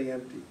completely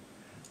empty.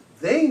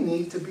 They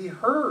need to be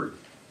heard.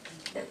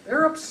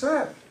 They're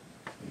upset.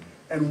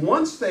 And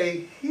once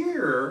they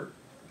hear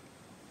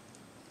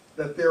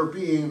that they're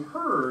being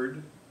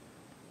heard,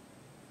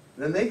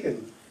 then they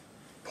can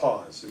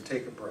pause and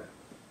take a breath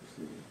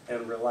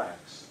and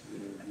relax.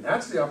 And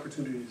that's the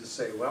opportunity to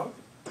say, well,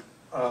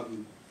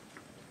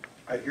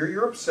 I hear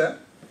you're upset.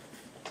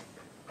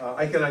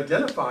 I can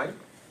identify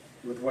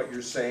with what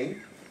you're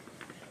saying.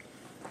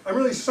 I'm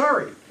really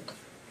sorry.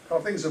 how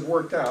things have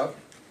worked out,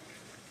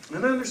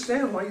 and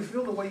understand why you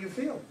feel the way you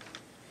feel.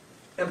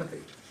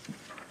 Empathy.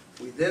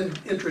 We then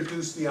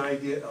introduce the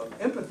idea of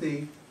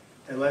empathy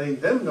and letting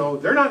them know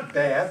they're not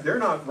bad, they're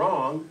not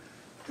wrong,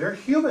 they're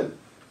human.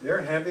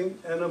 They're having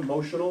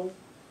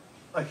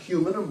a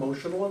human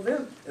emotional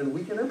event, and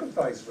we can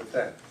empathize with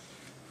that.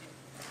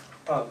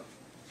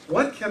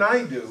 What can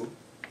I do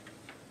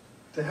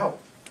to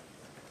help?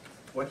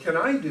 What can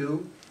I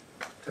do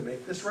to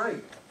make this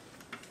right?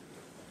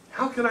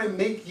 How can I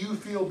make you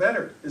feel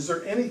better? Is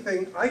there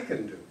anything I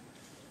can do?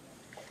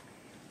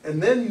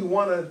 And then you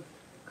want to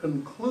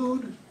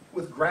conclude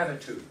with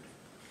gratitude.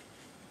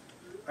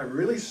 I'm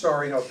really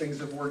sorry how things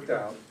have worked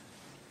out.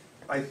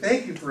 I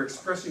thank you for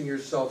expressing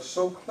yourself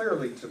so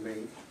clearly to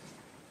me.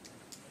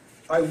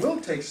 I will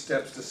take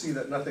steps to see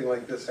that nothing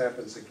like this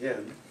happens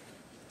again.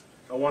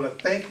 I want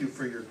to thank you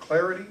for your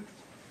clarity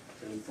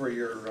and for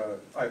your,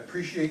 I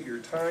appreciate your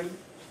time.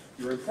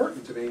 You're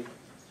important to me,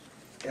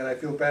 and I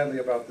feel badly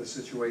about the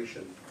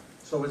situation.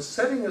 So it's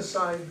setting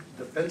aside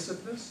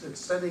defensiveness, it's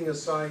setting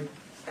aside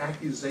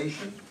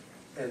accusation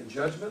and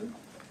judgment,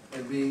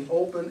 and being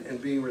open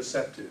and being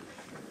receptive.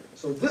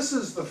 So this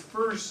is the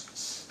first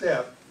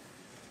step,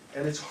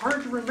 and it's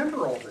hard to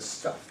remember all this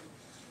stuff.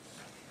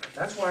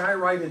 That's why I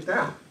write it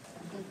down.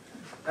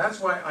 That's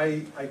why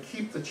I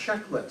keep the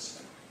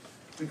checklist,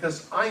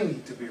 because I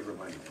need to be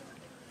reminded.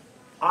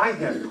 I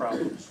had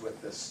problems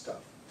with this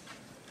stuff.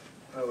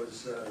 I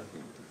was,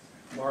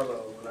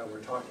 Marlo and I were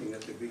talking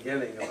at the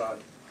beginning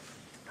about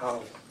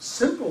how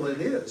simple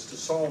it is to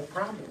solve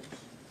problems.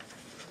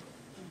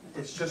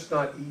 It's just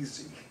not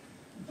easy.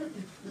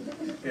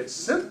 It's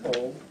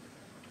simple,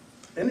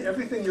 and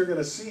everything you're going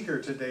to see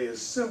here today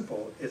is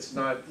simple. It's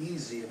not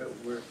easy. If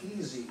it were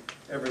easy,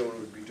 everyone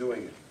would be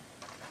doing it.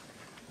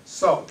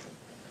 So,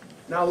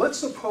 now let's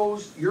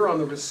suppose you're on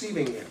the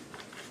receiving end.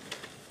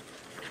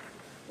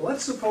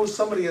 Let's suppose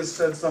somebody has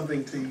said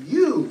something to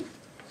you,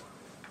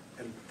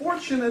 and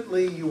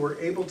fortunately you were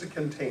able to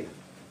contain it.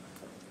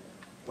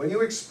 When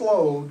you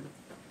explode,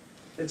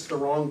 it's the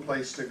wrong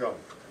place to go.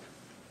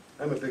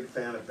 I'm a big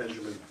fan of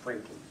Benjamin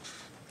Franklin.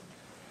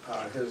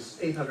 His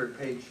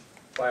 800-page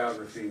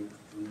biography,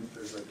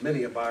 there's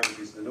many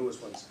biographies, the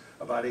newest one's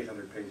about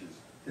 800 pages.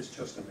 It's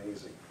just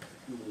amazing.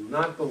 You will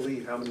not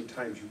believe how many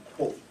times you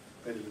quote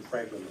Benjamin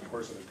Franklin in the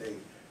course of a day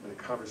in a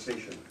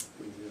conversation.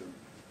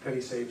 Penny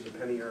saved, a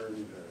penny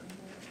earned.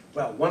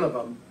 Well, one of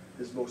them,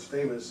 his most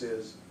famous,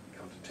 is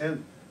count to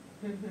 10.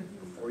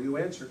 Before you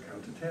answer,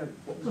 count to 10.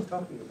 What was he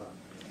talking about?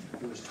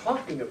 He was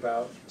talking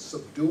about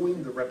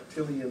subduing the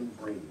reptilian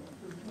brain.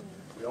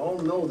 We all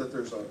know that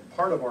there's a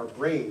part of our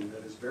brain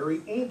that is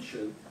very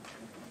ancient,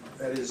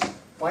 that is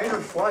fight or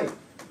flight,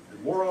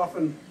 and more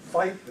often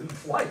fight than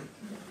flight.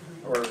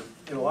 Or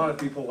a lot of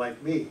people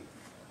like me,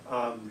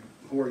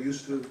 who are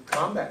used to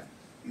combat,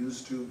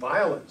 used to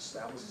violence.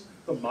 That was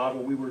the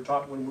model we were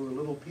taught when we were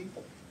little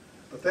people.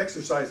 But the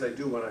exercise I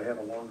do when I have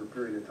a longer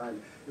period of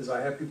time is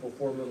I have people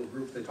form little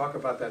groups. They talk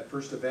about that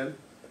first event,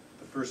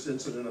 the first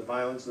incident of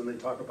violence, and they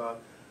talk about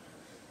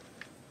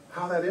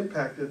how that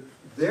impacted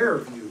their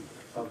view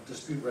of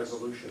dispute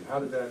resolution. How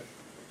did that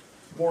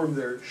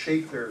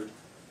shape their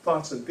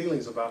thoughts and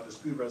feelings about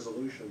dispute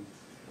resolution?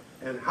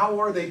 And how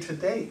are they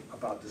today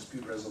about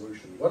dispute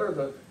resolution? What are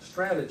the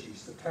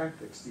strategies, the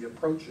tactics, the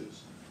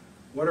approaches?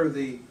 What are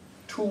the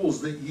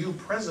tools that you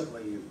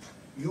presently use?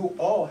 You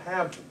all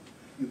have them.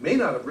 You may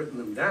not have written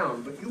them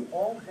down, but you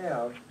all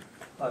have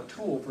a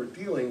tool for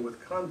dealing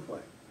with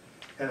conflict.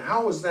 And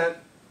how has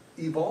that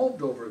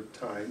evolved over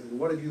time, and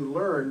what have you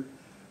learned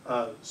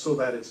so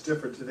that it's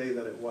different today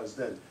than it was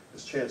then?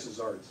 Because chances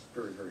are it's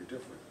very, very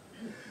different.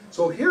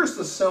 So here's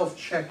the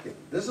self-checking.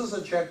 This is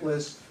a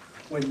checklist.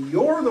 When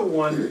you're the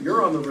one,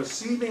 you're on the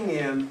receiving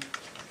end,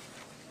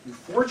 you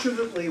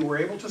fortunately were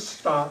able to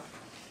stop,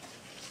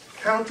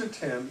 count to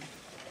 10.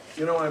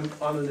 You know, I'm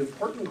on an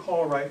important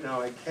call right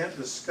now. I can't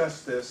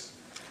discuss this,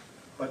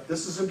 but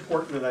this is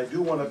important, and I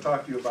do want to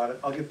talk to you about it.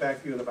 I'll get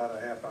back to you in about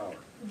a half hour,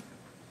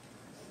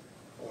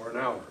 or an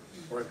hour,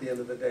 or at the end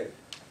of the day.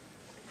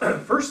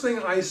 First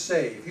thing I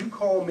say, if you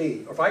call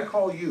me, or if I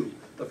call you,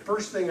 the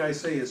first thing I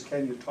say is,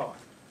 can you talk?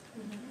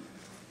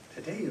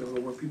 Today, you don't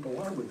know where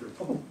people are with their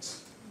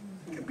phones.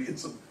 They can be in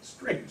some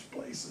strange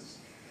places.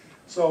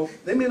 So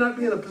they may not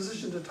be in a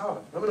position to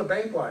talk. I'm in a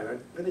bank line. I'm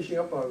finishing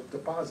up a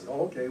deposit.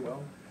 Oh, okay,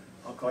 well,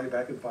 I'll call you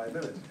back in 5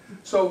 minutes.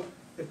 So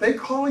if they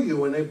call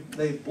you and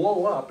they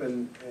blow up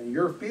and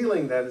you're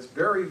feeling that it's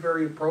very,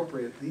 very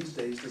appropriate these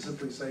days to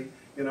simply say,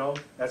 you know,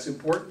 that's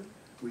important.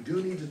 We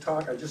do need to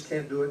talk. I just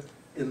can't do it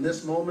in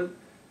this moment,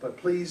 but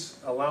please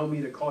allow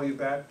me to call you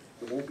back.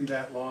 It won't be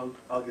that long.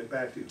 I'll get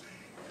back to you.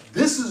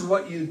 This is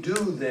what you do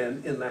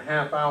then in the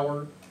half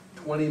hour,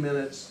 20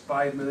 minutes,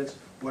 5 minutes,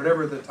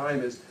 whatever the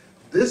time is.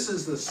 This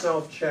is the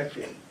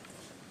self-check-in.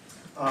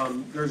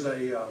 There's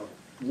a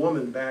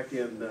woman back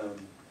in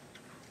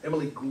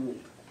Emily Gould,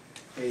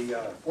 a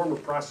former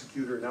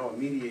prosecutor, now a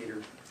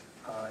mediator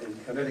in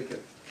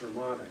Connecticut,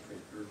 Vermont, I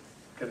think, or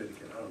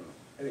Connecticut, I don't know.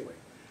 Anyway,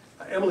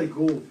 Emily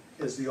Gould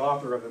is the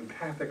author of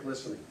Empathic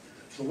Listening.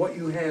 So what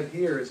you have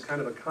here is kind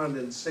of a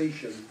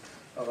condensation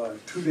of a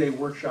 2-day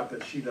workshop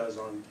that she does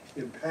on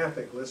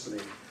empathic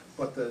listening.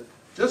 But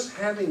just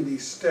having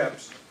these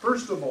steps,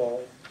 first of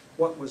all,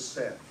 what was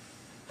said.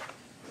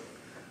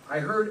 I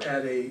heard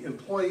at a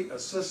employee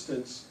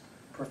assistance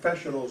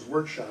professionals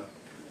workshop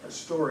a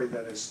story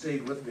that has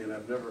stayed with me and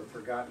I've never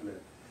forgotten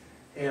it.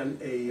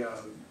 And a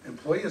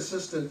employee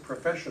assistant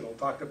professional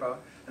talked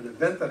about an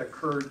event that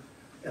occurred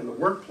in the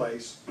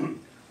workplace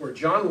where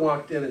John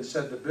walked in and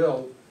said to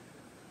Bill,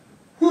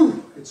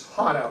 "Whew, it's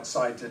hot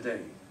outside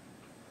today."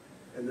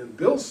 And then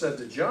Bill said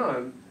to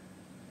John,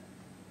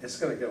 "It's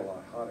going to get a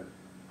lot hotter."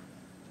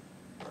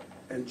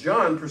 And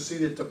John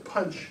proceeded to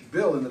punch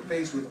Bill in the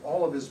face with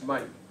all of his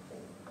might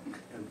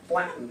and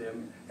flattened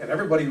him. And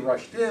everybody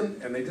rushed in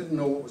and they didn't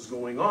know what was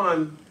going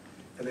on.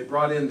 And they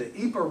brought in the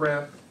EPA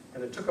rep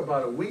and it took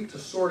about a week to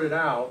sort it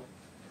out.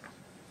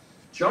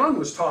 John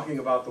was talking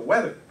about the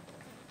weather.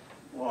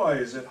 Boy,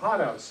 is it hot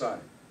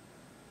outside.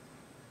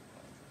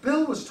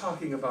 Bill was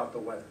talking about the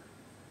weather.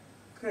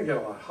 It's going to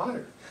get a lot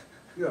hotter.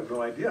 You have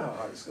no idea how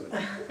hot it's going to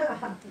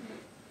be.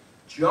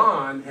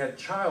 John had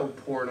child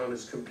porn on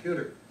his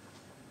computer.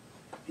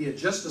 He had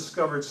just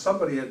discovered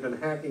somebody had been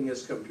hacking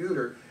his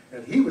computer,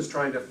 and he was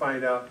trying to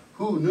find out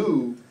who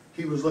knew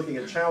he was looking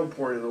at child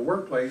porn in the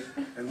workplace.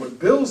 And when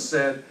Bill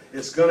said,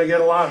 "It's going to get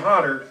a lot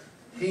hotter,"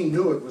 he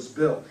knew it was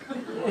Bill.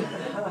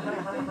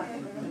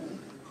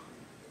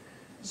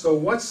 So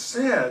what's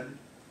said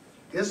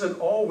isn't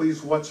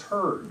always what's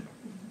heard.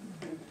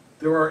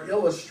 There are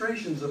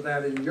illustrations of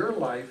that in your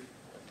life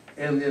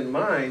and in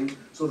mine.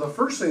 So the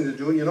first thing to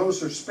do, you notice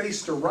there's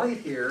space to write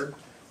here.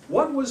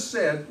 What was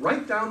said,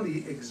 write down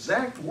the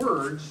exact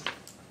words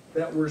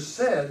that were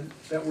said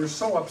that were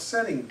so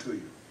upsetting to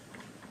you.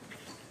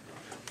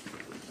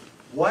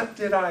 What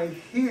did I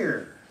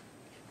hear?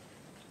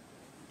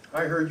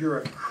 I heard you're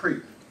a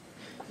creep.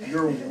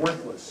 You're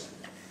worthless.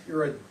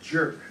 You're a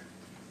jerk.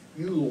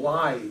 You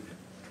lied.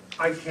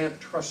 I can't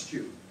trust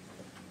you.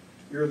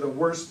 You're the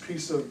worst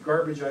piece of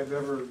garbage I've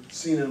ever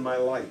seen in my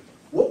life.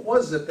 What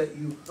was it that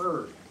you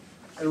heard?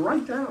 And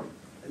write down.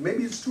 And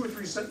maybe it's 2 or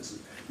 3 sentences.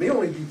 It may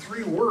only be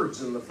 3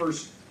 words in the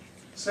first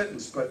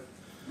sentence, but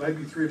it might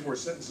be 3 or 4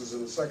 sentences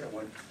in the second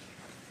one.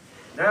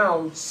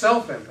 Now,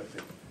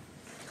 self-empathy.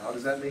 How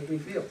does that make me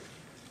feel?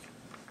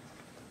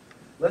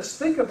 Let's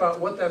think about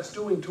what that's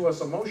doing to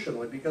us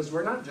emotionally, because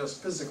we're not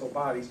just physical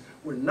bodies,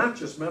 we're not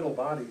just mental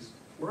bodies,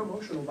 we're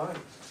emotional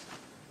bodies.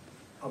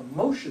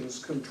 Emotions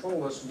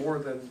control us more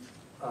than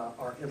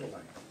our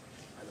intellect.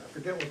 I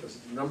forget what the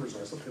numbers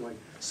are, something like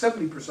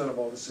 70% of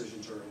all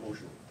decisions are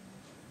emotional.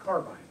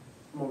 Car buying,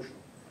 emotional.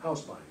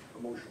 House buying,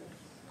 emotional.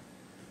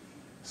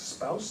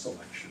 Spouse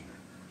selection,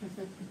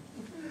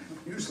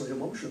 usually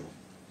emotional.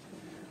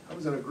 I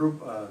was in a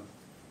group, a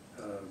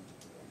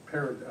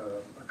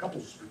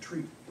couples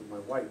retreat with my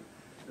wife.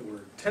 There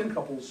were 10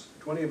 couples,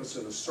 20 of us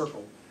in a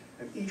circle,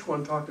 and each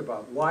one talked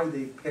about why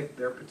they picked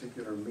their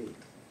particular mate.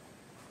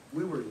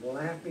 We were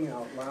laughing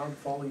out loud,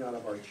 falling out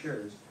of our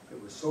chairs.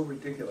 It was so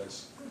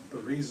ridiculous, the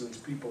reasons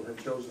people had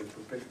chosen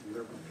for picking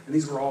their, and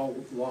these were all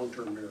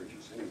long-term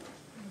marriages anyway.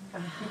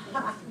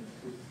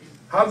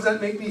 How does that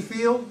make me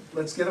feel?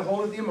 Let's get a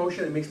hold of the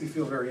emotion. It makes me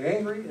feel very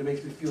angry. It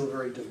makes me feel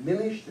very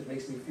diminished. It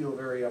makes me feel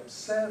very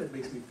upset. It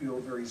makes me feel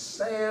very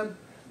sad.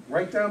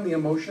 Write down the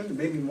emotion,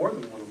 maybe more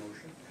than one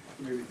emotion.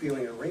 You may be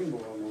feeling a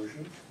rainbow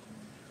emotion.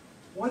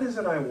 What is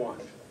it I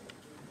want?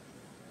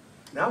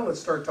 Now let's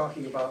start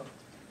talking about,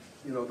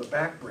 the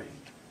back brain.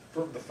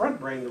 The front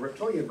brain, the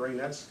reptilian brain,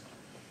 that's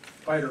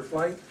fight or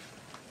flight.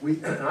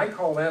 I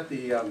call that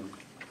the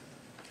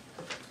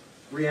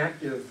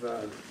reactive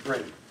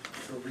brain.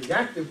 The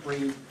reactive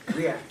brain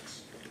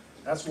reacts.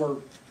 That's where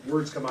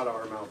words come out of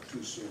our mouth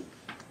too soon.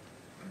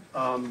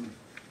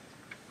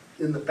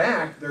 In the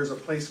back, there's a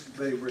place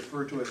they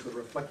refer to as the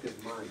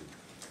reflective mind.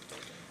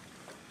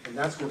 And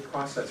that's where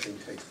processing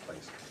takes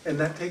place. And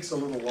that takes a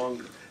little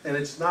longer. And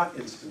it's not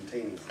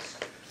instantaneous.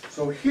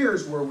 So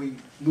here's where we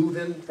move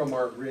in from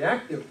our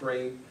reactive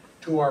brain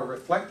to our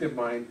reflective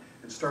mind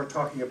and start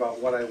talking about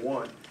what I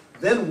want.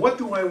 Then what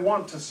do I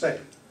want to say?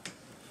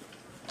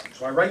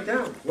 So I write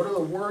down, what are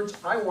the words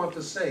I want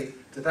to say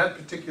to that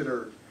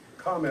particular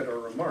comment or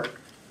remark?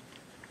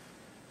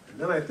 And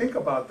then I think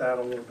about that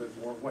a little bit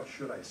more. What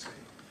should I say?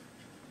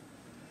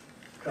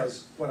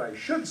 Because what I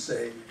should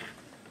say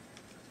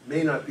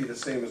may not be the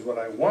same as what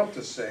I want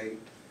to say,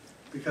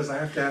 because I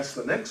have to ask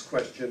the next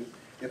question.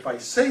 If I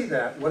say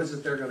that, what is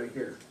it they're going to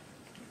hear?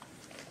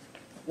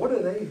 What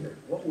do they hear?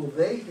 What will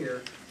they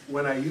hear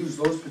when I use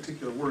those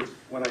particular words,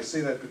 when I say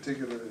that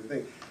particular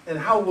thing? And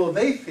how will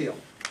they feel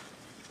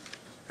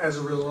as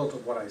a result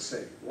of what I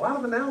say? A lot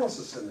of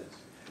analysis in this.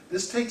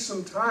 This takes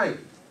some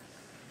time.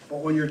 But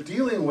when you're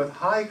dealing with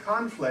high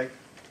conflict,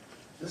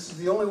 this is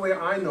the only way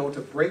I know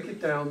to break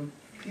it down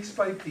piece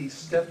by piece,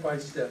 step by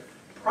step,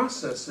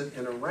 process it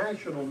in a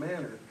rational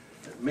manner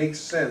that makes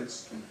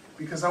sense,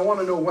 because I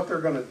want to know what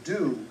they're going to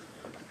do,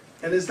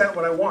 and is that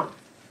what I want?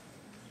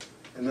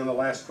 And then the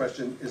last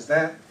question, is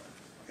that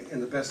in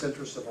the best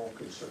interest of all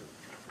concerned?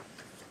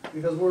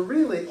 Because we're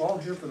really all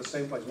here for the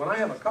same place. When I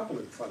have a couple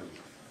in front of me,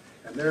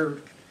 and they're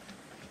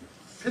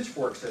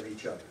pitchforks at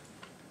each other,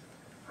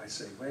 I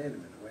say, wait a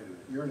minute,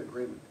 you're in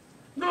agreement.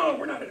 No,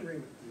 we're not in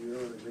agreement. You're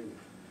in agreement.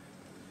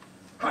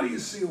 How do you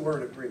see we're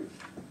in agreement?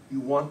 You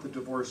want the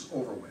divorce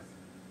over with.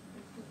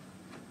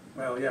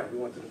 Well, yeah, we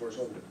want the divorce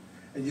over with.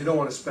 And you don't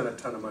want to spend a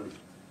ton of money.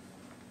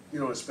 You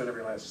don't want to spend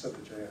every last cent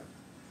that you have.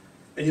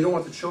 And you don't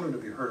want the children to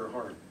be hurt or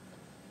harmed.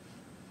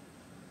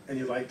 And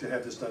you'd like to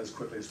have this done as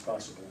quickly as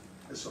possible,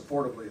 as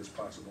affordably as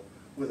possible,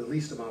 with the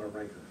least amount of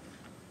rancor.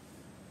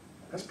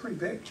 That's pretty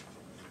big.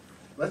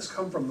 Let's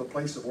come from the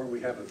place of where we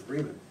have an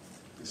agreement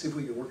and see if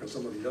we can work on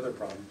some of these other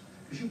problems.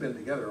 Because you've been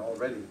together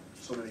already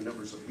so many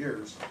numbers of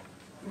years.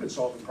 You've been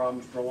solving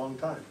problems for a long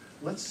time.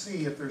 Let's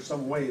see if there's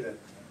some way that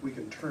we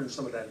can turn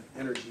some of that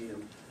energy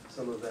and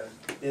some of that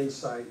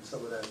insight,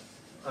 some of that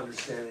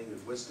understanding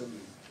and wisdom,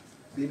 and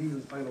maybe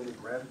even find a little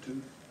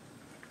gratitude,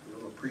 a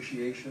little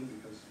appreciation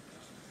because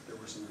there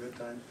were some good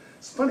times.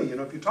 It's funny, you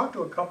know, if you talk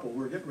to a couple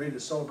who are getting ready to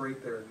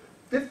celebrate their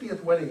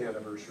 50th wedding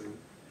anniversary,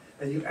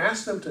 and you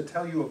ask them to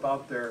tell you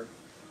about their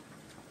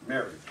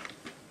marriage,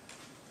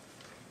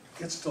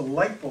 it's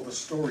delightful the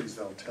stories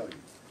they'll tell you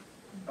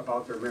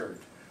about their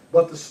marriage.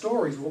 But the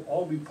stories will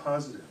all be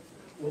positive,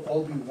 will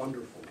all be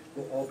wonderful,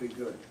 will all be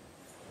good.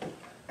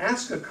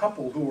 Ask a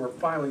couple who are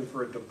filing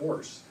for a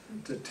divorce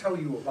to tell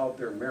you about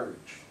their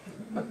marriage.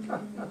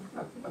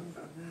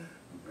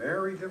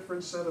 Very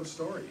different set of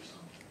stories.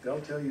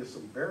 They'll tell you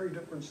some very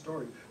different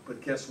stories.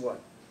 But guess what?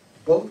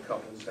 Both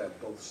couples have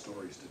both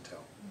stories to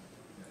tell,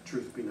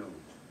 truth be known.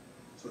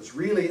 So it's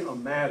really a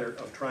matter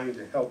of trying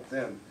to help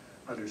them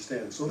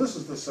understand. So this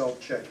is the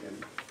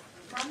self-check-in.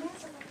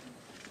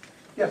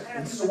 Yes,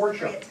 this is a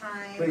workshop.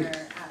 Please.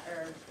 But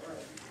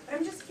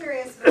I'm just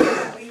curious,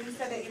 when you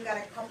said that you've got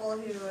a couple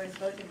who is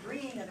both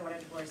agreeing that they want a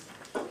divorce,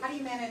 how do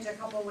you manage a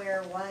couple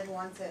where one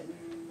wants it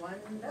and one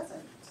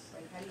doesn't?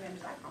 Like, how do you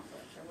manage that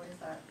conflict, or what is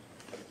that?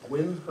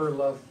 Win her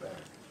love back.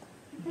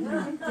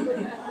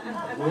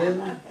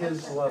 Win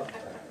his love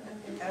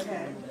back.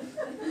 Okay.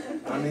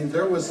 I mean,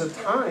 there was a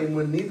time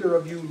when neither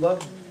of you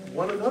loved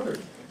one another,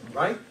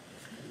 right?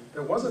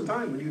 There was a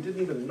time when you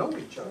didn't even know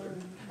each other,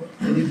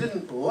 and you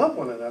didn't love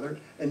one another,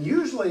 and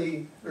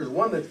usually there's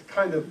one that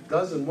kind of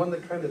does and one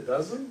that kind of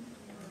doesn't.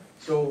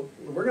 So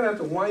we're going to have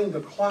to wind the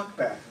clock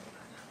back,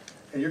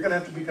 and you're going to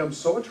have to become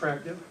so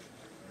attractive,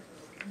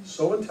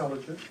 so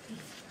intelligent,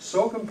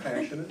 so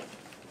compassionate,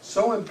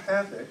 so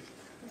empathic,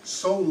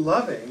 so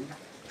loving,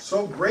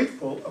 so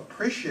grateful,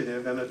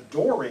 appreciative, and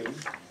adoring.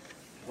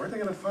 Where are they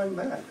going to find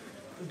that?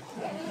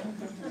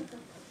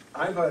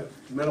 I've had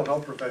mental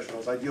health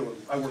professionals. I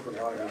work with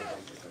a lot of mental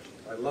health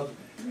professionals. I love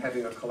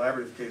having a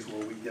collaborative case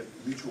where we get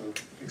mutual,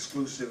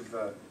 exclusive,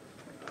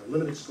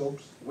 limited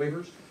scopes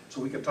waivers, so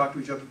we can talk to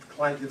each other. The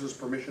client gives us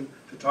permission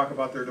to talk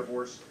about their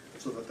divorce,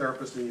 so the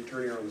therapist and the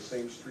attorney are on the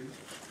same street.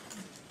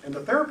 And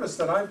the therapists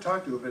that I've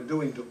talked to have been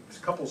doing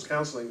couples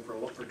counseling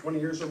for 20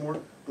 years or more.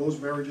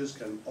 Those marriages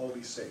can all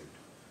be saved,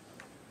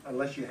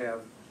 unless you have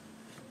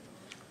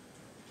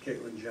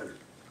Caitlyn Jenner.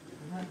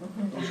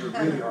 Those are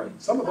really hard.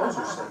 Some of those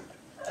are saved.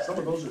 Some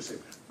of those are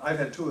saved. I've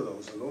had 2 of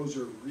those, and those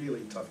are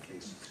really tough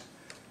cases.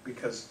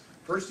 Because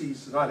first,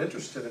 he's not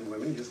interested in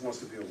women, he just wants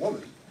to be a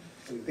woman.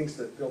 And he thinks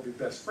that they'll be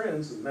best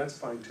friends, and that's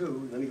fine too.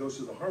 And then he goes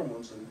through the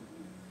hormones and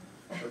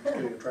starts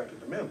getting attracted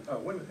to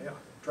women,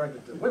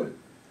 attracted to women.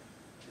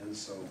 And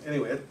so,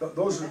 anyway,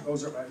 those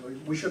are,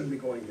 we shouldn't be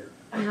going here.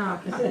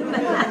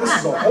 This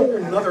is a whole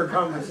nother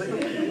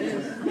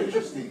conversation.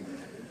 Interesting.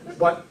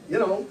 But, you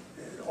know,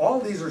 all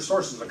these are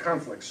sources of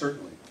conflict,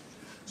 certainly.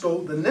 So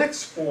the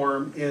next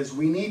form is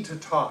we need to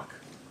talk.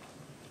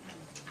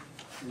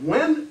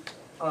 When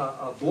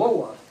a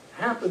blow-up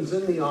happens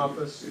in the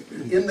office,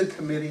 in the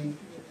committee,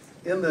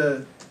 in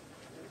the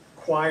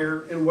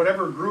choir, in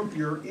whatever group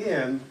you're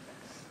in,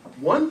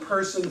 one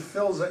person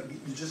fills it,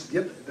 you just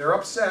get, they're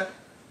upset.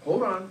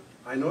 Hold on,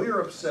 I know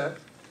you're upset.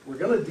 We're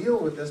going to deal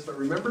with this, but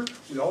remember,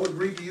 we all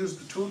agreed to use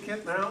the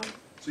toolkit now?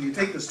 So you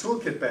take this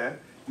toolkit back,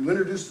 you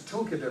introduce the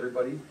toolkit to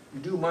everybody, you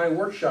do my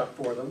workshop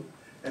for them,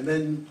 and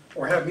then,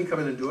 or have me come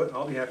in and do it, and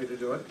I'll be happy to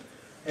do it.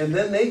 And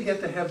then they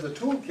get to have the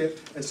toolkit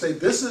and say,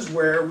 this is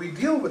where we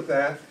deal with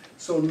that.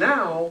 So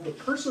now, the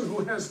person who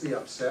has the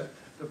upset,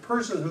 the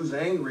person who's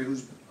angry,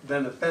 who's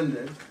been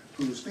offended,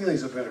 whose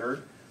feelings have been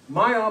hurt,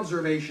 my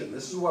observation,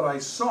 this is what I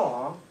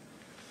saw,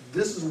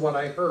 this is what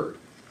I heard.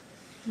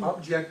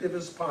 Objective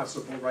as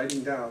possible,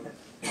 writing down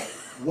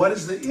what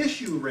is the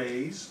issue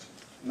raised,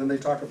 and then they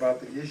talk about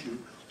the issue.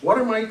 What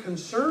are my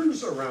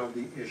concerns around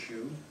the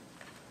issue?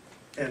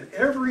 And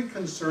every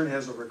concern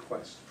has a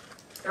request.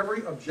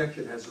 Every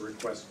objection has a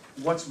request.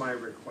 What's my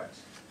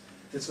request?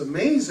 It's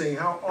amazing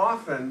how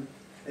often,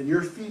 and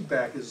your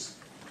feedback is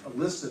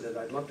elicited,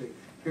 I'd love to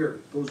hear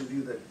those of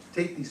you that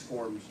take these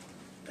forms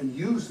and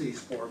use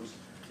these forms.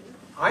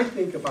 I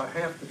think about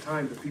half the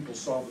time that people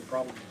solve the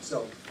problem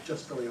themselves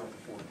just filling out the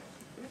form.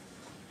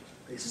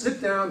 They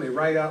sit down, they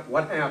write out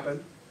what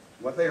happened,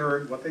 what they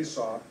heard, what they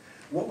saw,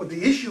 what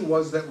the issue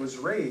was that was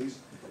raised,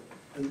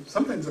 and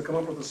sometimes they come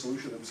up with a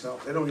solution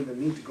themselves. They don't even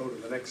need to go to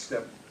the next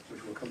step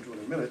which we'll come to in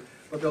a minute,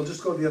 but they'll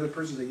just go to the other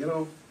person and say, you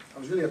know, I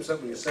was really upset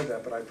when you said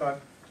that, but I thought,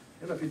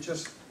 you know, if you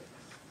just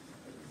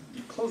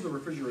close the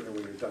refrigerator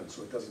when you're done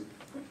so it doesn't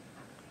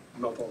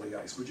melt all the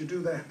ice, would you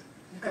do that?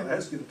 I'd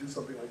ask you to do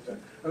something like that.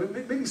 I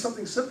mean, maybe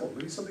something simple,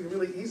 maybe something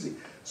really easy.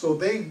 So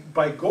they,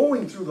 by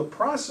going through the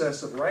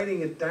process of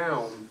writing it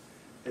down,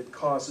 it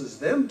causes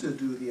them to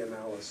do the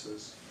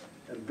analysis,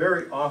 and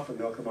very often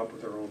they'll come up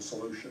with their own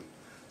solution.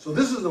 So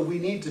this is the we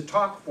need to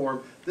talk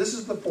form. This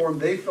is the form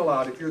they fill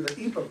out. If you're the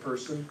EPA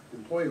person,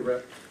 employee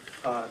rep,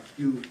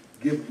 you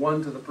give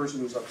one to the person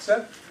who's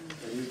upset,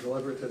 and you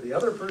deliver it to the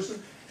other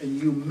person,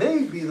 and you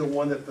may be the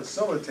one that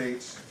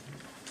facilitates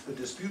the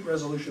dispute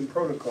resolution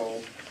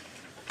protocol,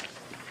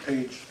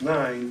 page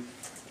 9,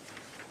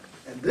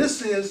 and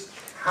this is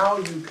how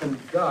you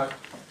conduct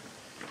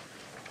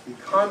the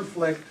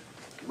conflict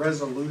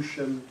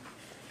resolution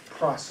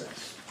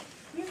process.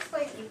 Can you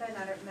explain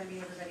EPA?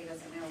 Maybe everybody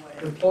doesn't know what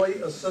it is.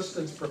 Employee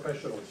Assistance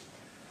Professionals.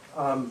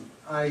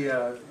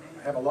 I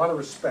have a lot of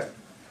respect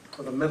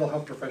for the mental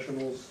health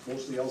professionals,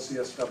 mostly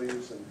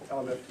LCSWs and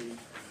LMFT,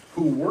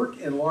 who work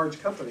in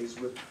large companies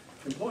with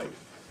employees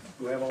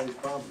who have all these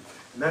problems.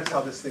 And that's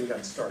how this thing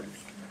got started,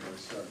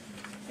 was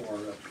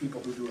for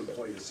people who do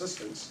employee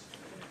assistance.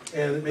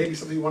 And it may be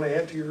something you want to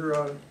add to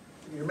your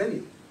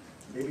menu.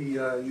 Maybe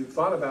you've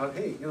thought about,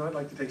 hey, you know, I'd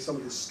like to take some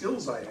of the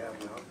skills I have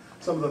now,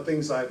 some of the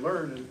things I've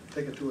learned, and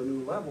take it to a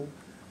new level.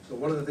 So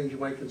one of the things you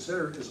might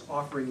consider is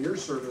offering your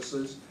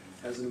services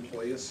as an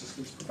employee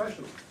assistance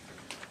professional.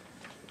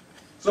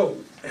 So,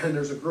 and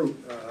there's a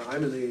group.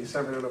 I'm in the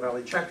San Fernando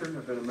Valley chapter.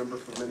 I've been a member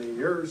for many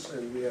years,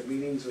 and we have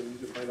meetings, and you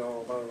can find out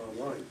all about it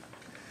online.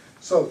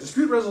 So,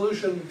 dispute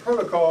resolution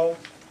protocol,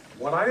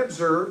 what I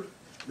observed,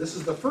 this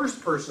is the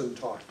first person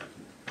talking.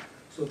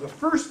 So the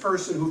first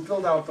person who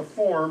filled out the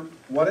form,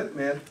 what it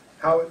meant,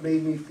 how it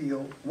made me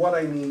feel, what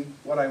I need,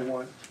 what I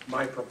want,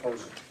 my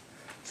proposal.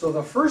 So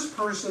the first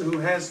person who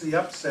has the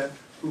upset,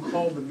 who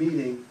called the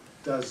meeting,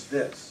 does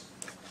this.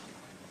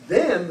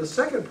 Then the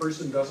second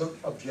person doesn't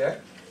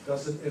object,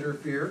 doesn't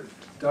interfere,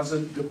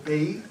 doesn't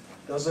debate,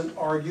 doesn't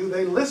argue.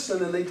 They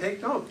listen and they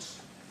take notes.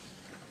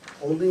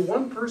 Only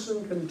one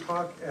person can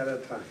talk at a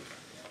time.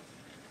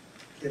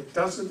 It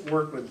doesn't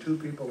work when two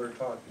people are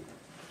talking.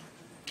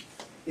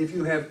 If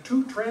you have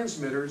two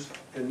transmitters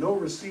and no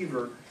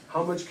receiver,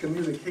 how much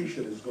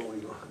communication is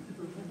going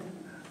on?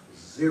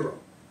 Zero.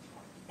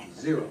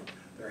 Zero.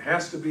 There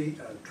has to be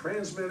a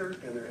transmitter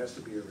and there has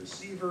to be a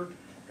receiver,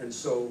 and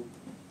so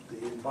the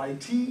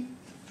invitee,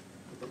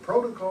 the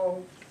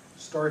protocol,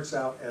 starts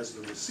out as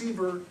the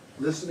receiver,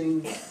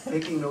 listening,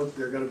 taking notes.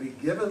 They're going to be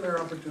given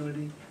their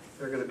opportunity,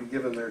 they're going to be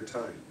given their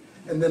time.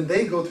 And then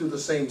they go through the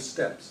same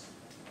steps.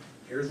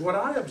 Here's what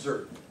I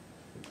observed.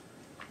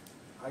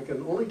 I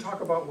can only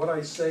talk about what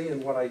I say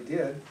and what I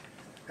did,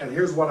 and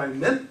here's what I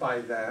meant by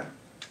that,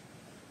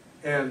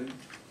 and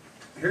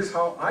here's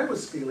how I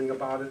was feeling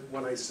about it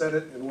when I said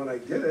it and when I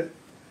did it.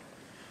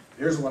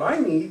 Here's what I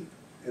need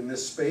in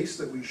this space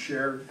that we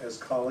share as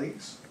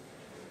colleagues,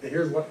 and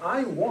here's what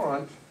I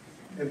want,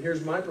 and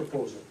here's my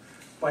proposal.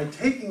 By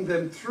taking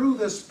them through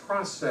this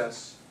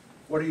process,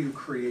 what are you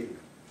creating?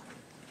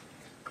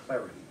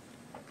 Clarity,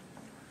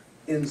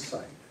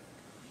 insight,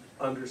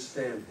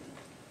 understanding,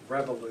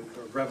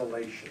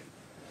 revelation.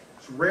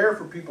 It's rare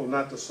for people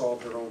not to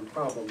solve their own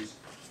problems,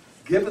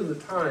 given the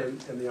time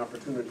and the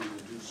opportunity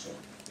to do so.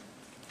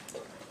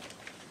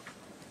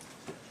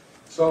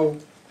 So,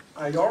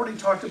 I already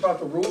talked about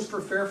the rules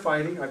for fair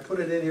fighting. I put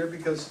it in here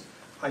because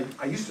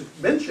I used to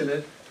mention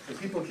it, and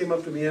people came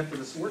up to me after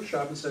this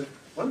workshop and said,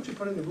 why don't you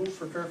put in the rules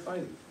for fair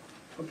fighting?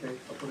 Okay,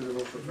 I'll put in the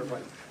rules for fair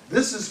fighting.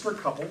 This is for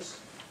couples,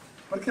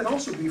 but it can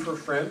also be for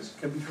friends,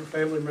 can be for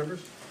family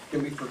members,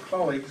 can be for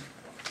colleagues.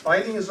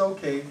 Fighting is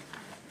okay,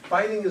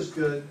 fighting is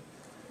good,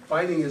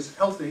 fighting is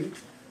healthy,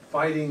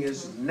 fighting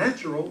is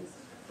natural,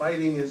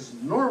 fighting is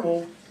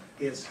normal,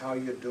 it's how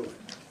you do it.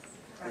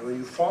 And when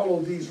you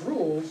follow these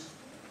rules,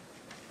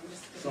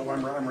 so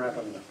I'm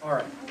wrapping up. All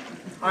right.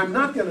 I'm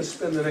not going to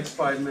spend the next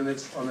 5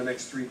 minutes on the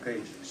next 3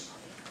 pages.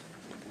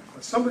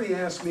 But somebody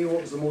asked me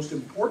what was the most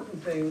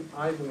important thing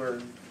I've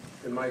learned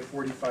in my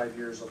 45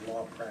 years of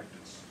law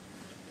practice.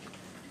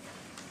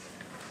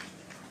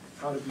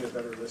 How to be a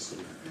better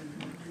listener.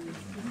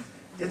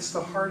 It's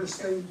the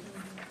hardest thing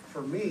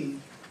for me,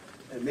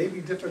 and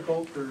maybe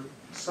difficult for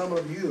some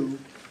of you,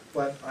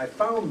 but I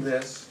found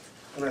this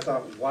and I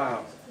thought,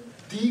 wow,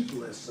 deep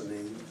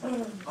listening.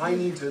 I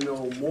need to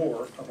know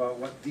more about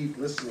what deep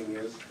listening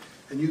is,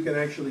 and you can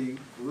actually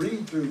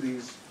read through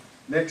these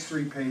next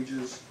 3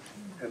 pages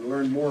and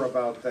learn more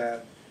about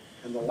that.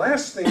 And the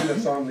last thing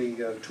that's on the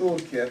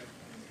toolkit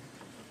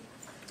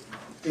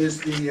is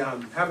the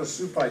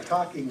Havasupai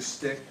talking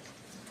stick.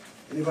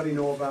 Anybody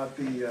know about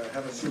the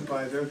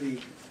Havasupai? They're the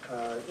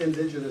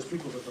indigenous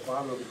peoples at the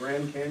bottom of the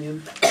Grand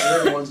Canyon.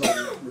 They're the ones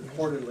that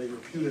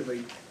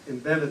reputedly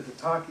invented the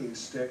talking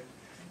stick.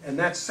 And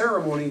that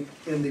ceremony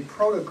in the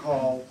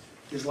protocol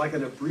is like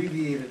an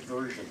abbreviated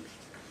version.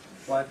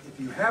 But if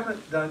you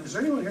haven't done, is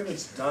there anyone here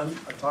that's done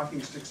a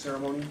talking stick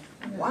ceremony?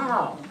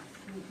 Wow!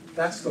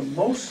 That's the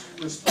most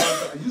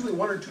responsive, usually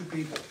 1 or 2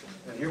 people,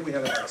 and here we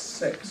have about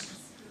 6.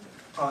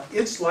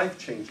 It's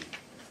life-changing.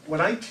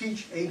 When I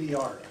teach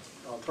ADR,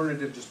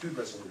 Alternative Dispute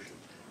Resolution,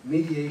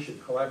 mediation,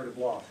 collaborative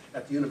law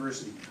at the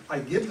university, I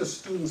give the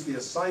students the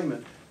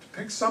assignment to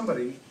pick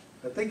somebody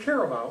that they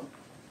care about,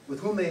 with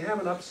whom they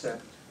haven't upset,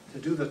 to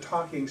do the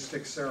talking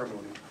stick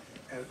ceremony.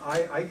 And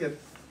I get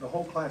the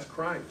whole class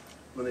crying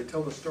when they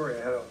tell the story.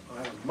 I had a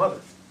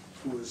mother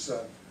who was,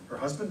 her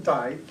husband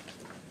died.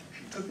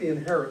 She took the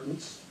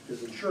inheritance,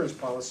 his insurance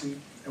policy,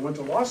 and went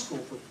to law school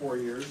for 4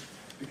 years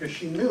because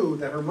she knew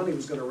that her money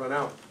was going to run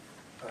out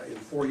in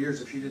 4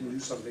 years if she didn't do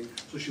something.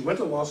 So she went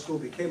to law school,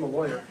 became a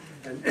lawyer,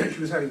 and she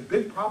was having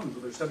big problems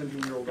with her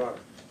 17-year-old daughter,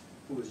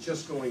 who was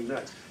just going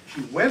nuts.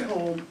 She went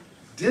home,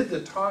 did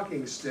the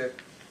talking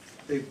stick.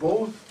 They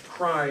both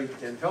cried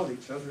and held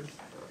each other,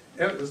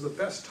 and it was the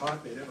best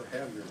talk they'd ever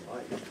had in their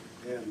life.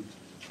 And,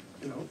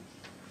 you know,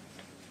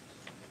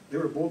 they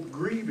were both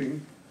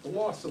grieving the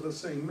loss of the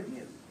same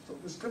man, so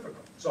it was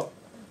difficult. So,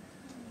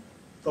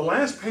 the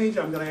last page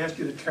I'm going to ask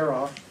you to tear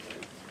off,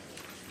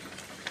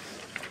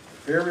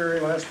 very, very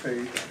last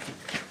page.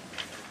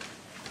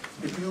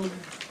 If you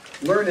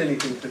learned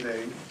anything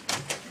today,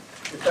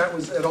 if that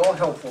was at all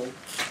helpful,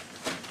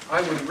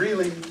 I would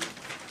really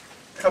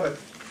covet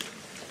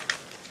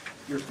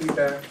your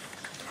feedback,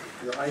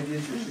 your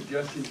ideas, your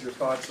suggestions, your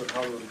thoughts on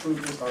how to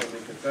improve this, how to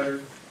make it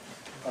better.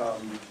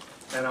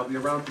 And I'll be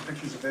around for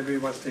pictures if anybody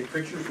wants to take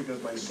pictures,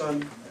 because my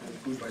son,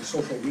 who's my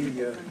social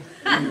media,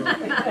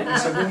 he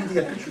said we need to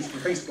get pictures for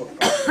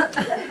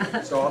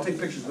Facebook. So I'll take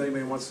pictures if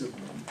anybody wants to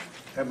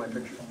have my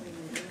picture.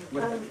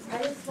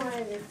 I just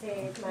wanted to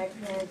say my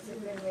parents have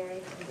been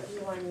married for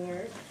 51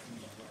 years,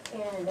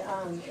 and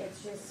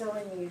it's just so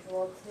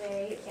unusual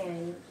today,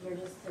 and you're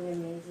just an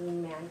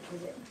amazing man,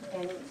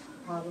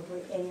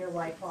 and your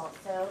wife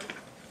also,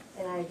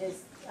 and I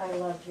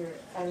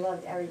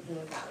loved everything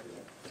about you,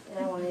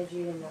 and I wanted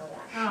you to know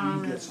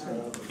that. She gets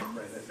all the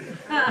credit.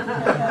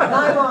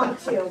 My mom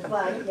too,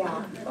 but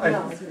yeah.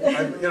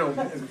 You know,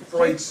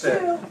 Freud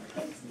said,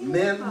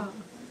 men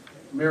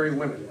marry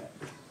women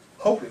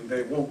hoping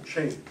they won't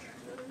change.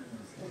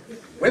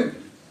 Women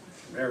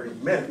marry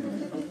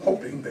men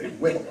hoping they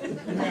will.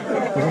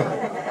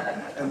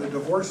 And the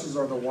divorces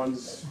are the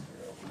ones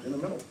in the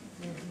middle.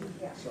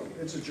 So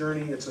it's a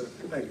journey,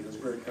 thank you, those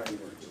very kind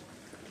words.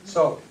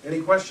 So,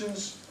 any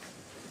questions?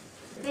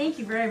 Thank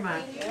you very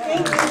much.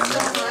 Thank you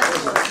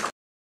so much.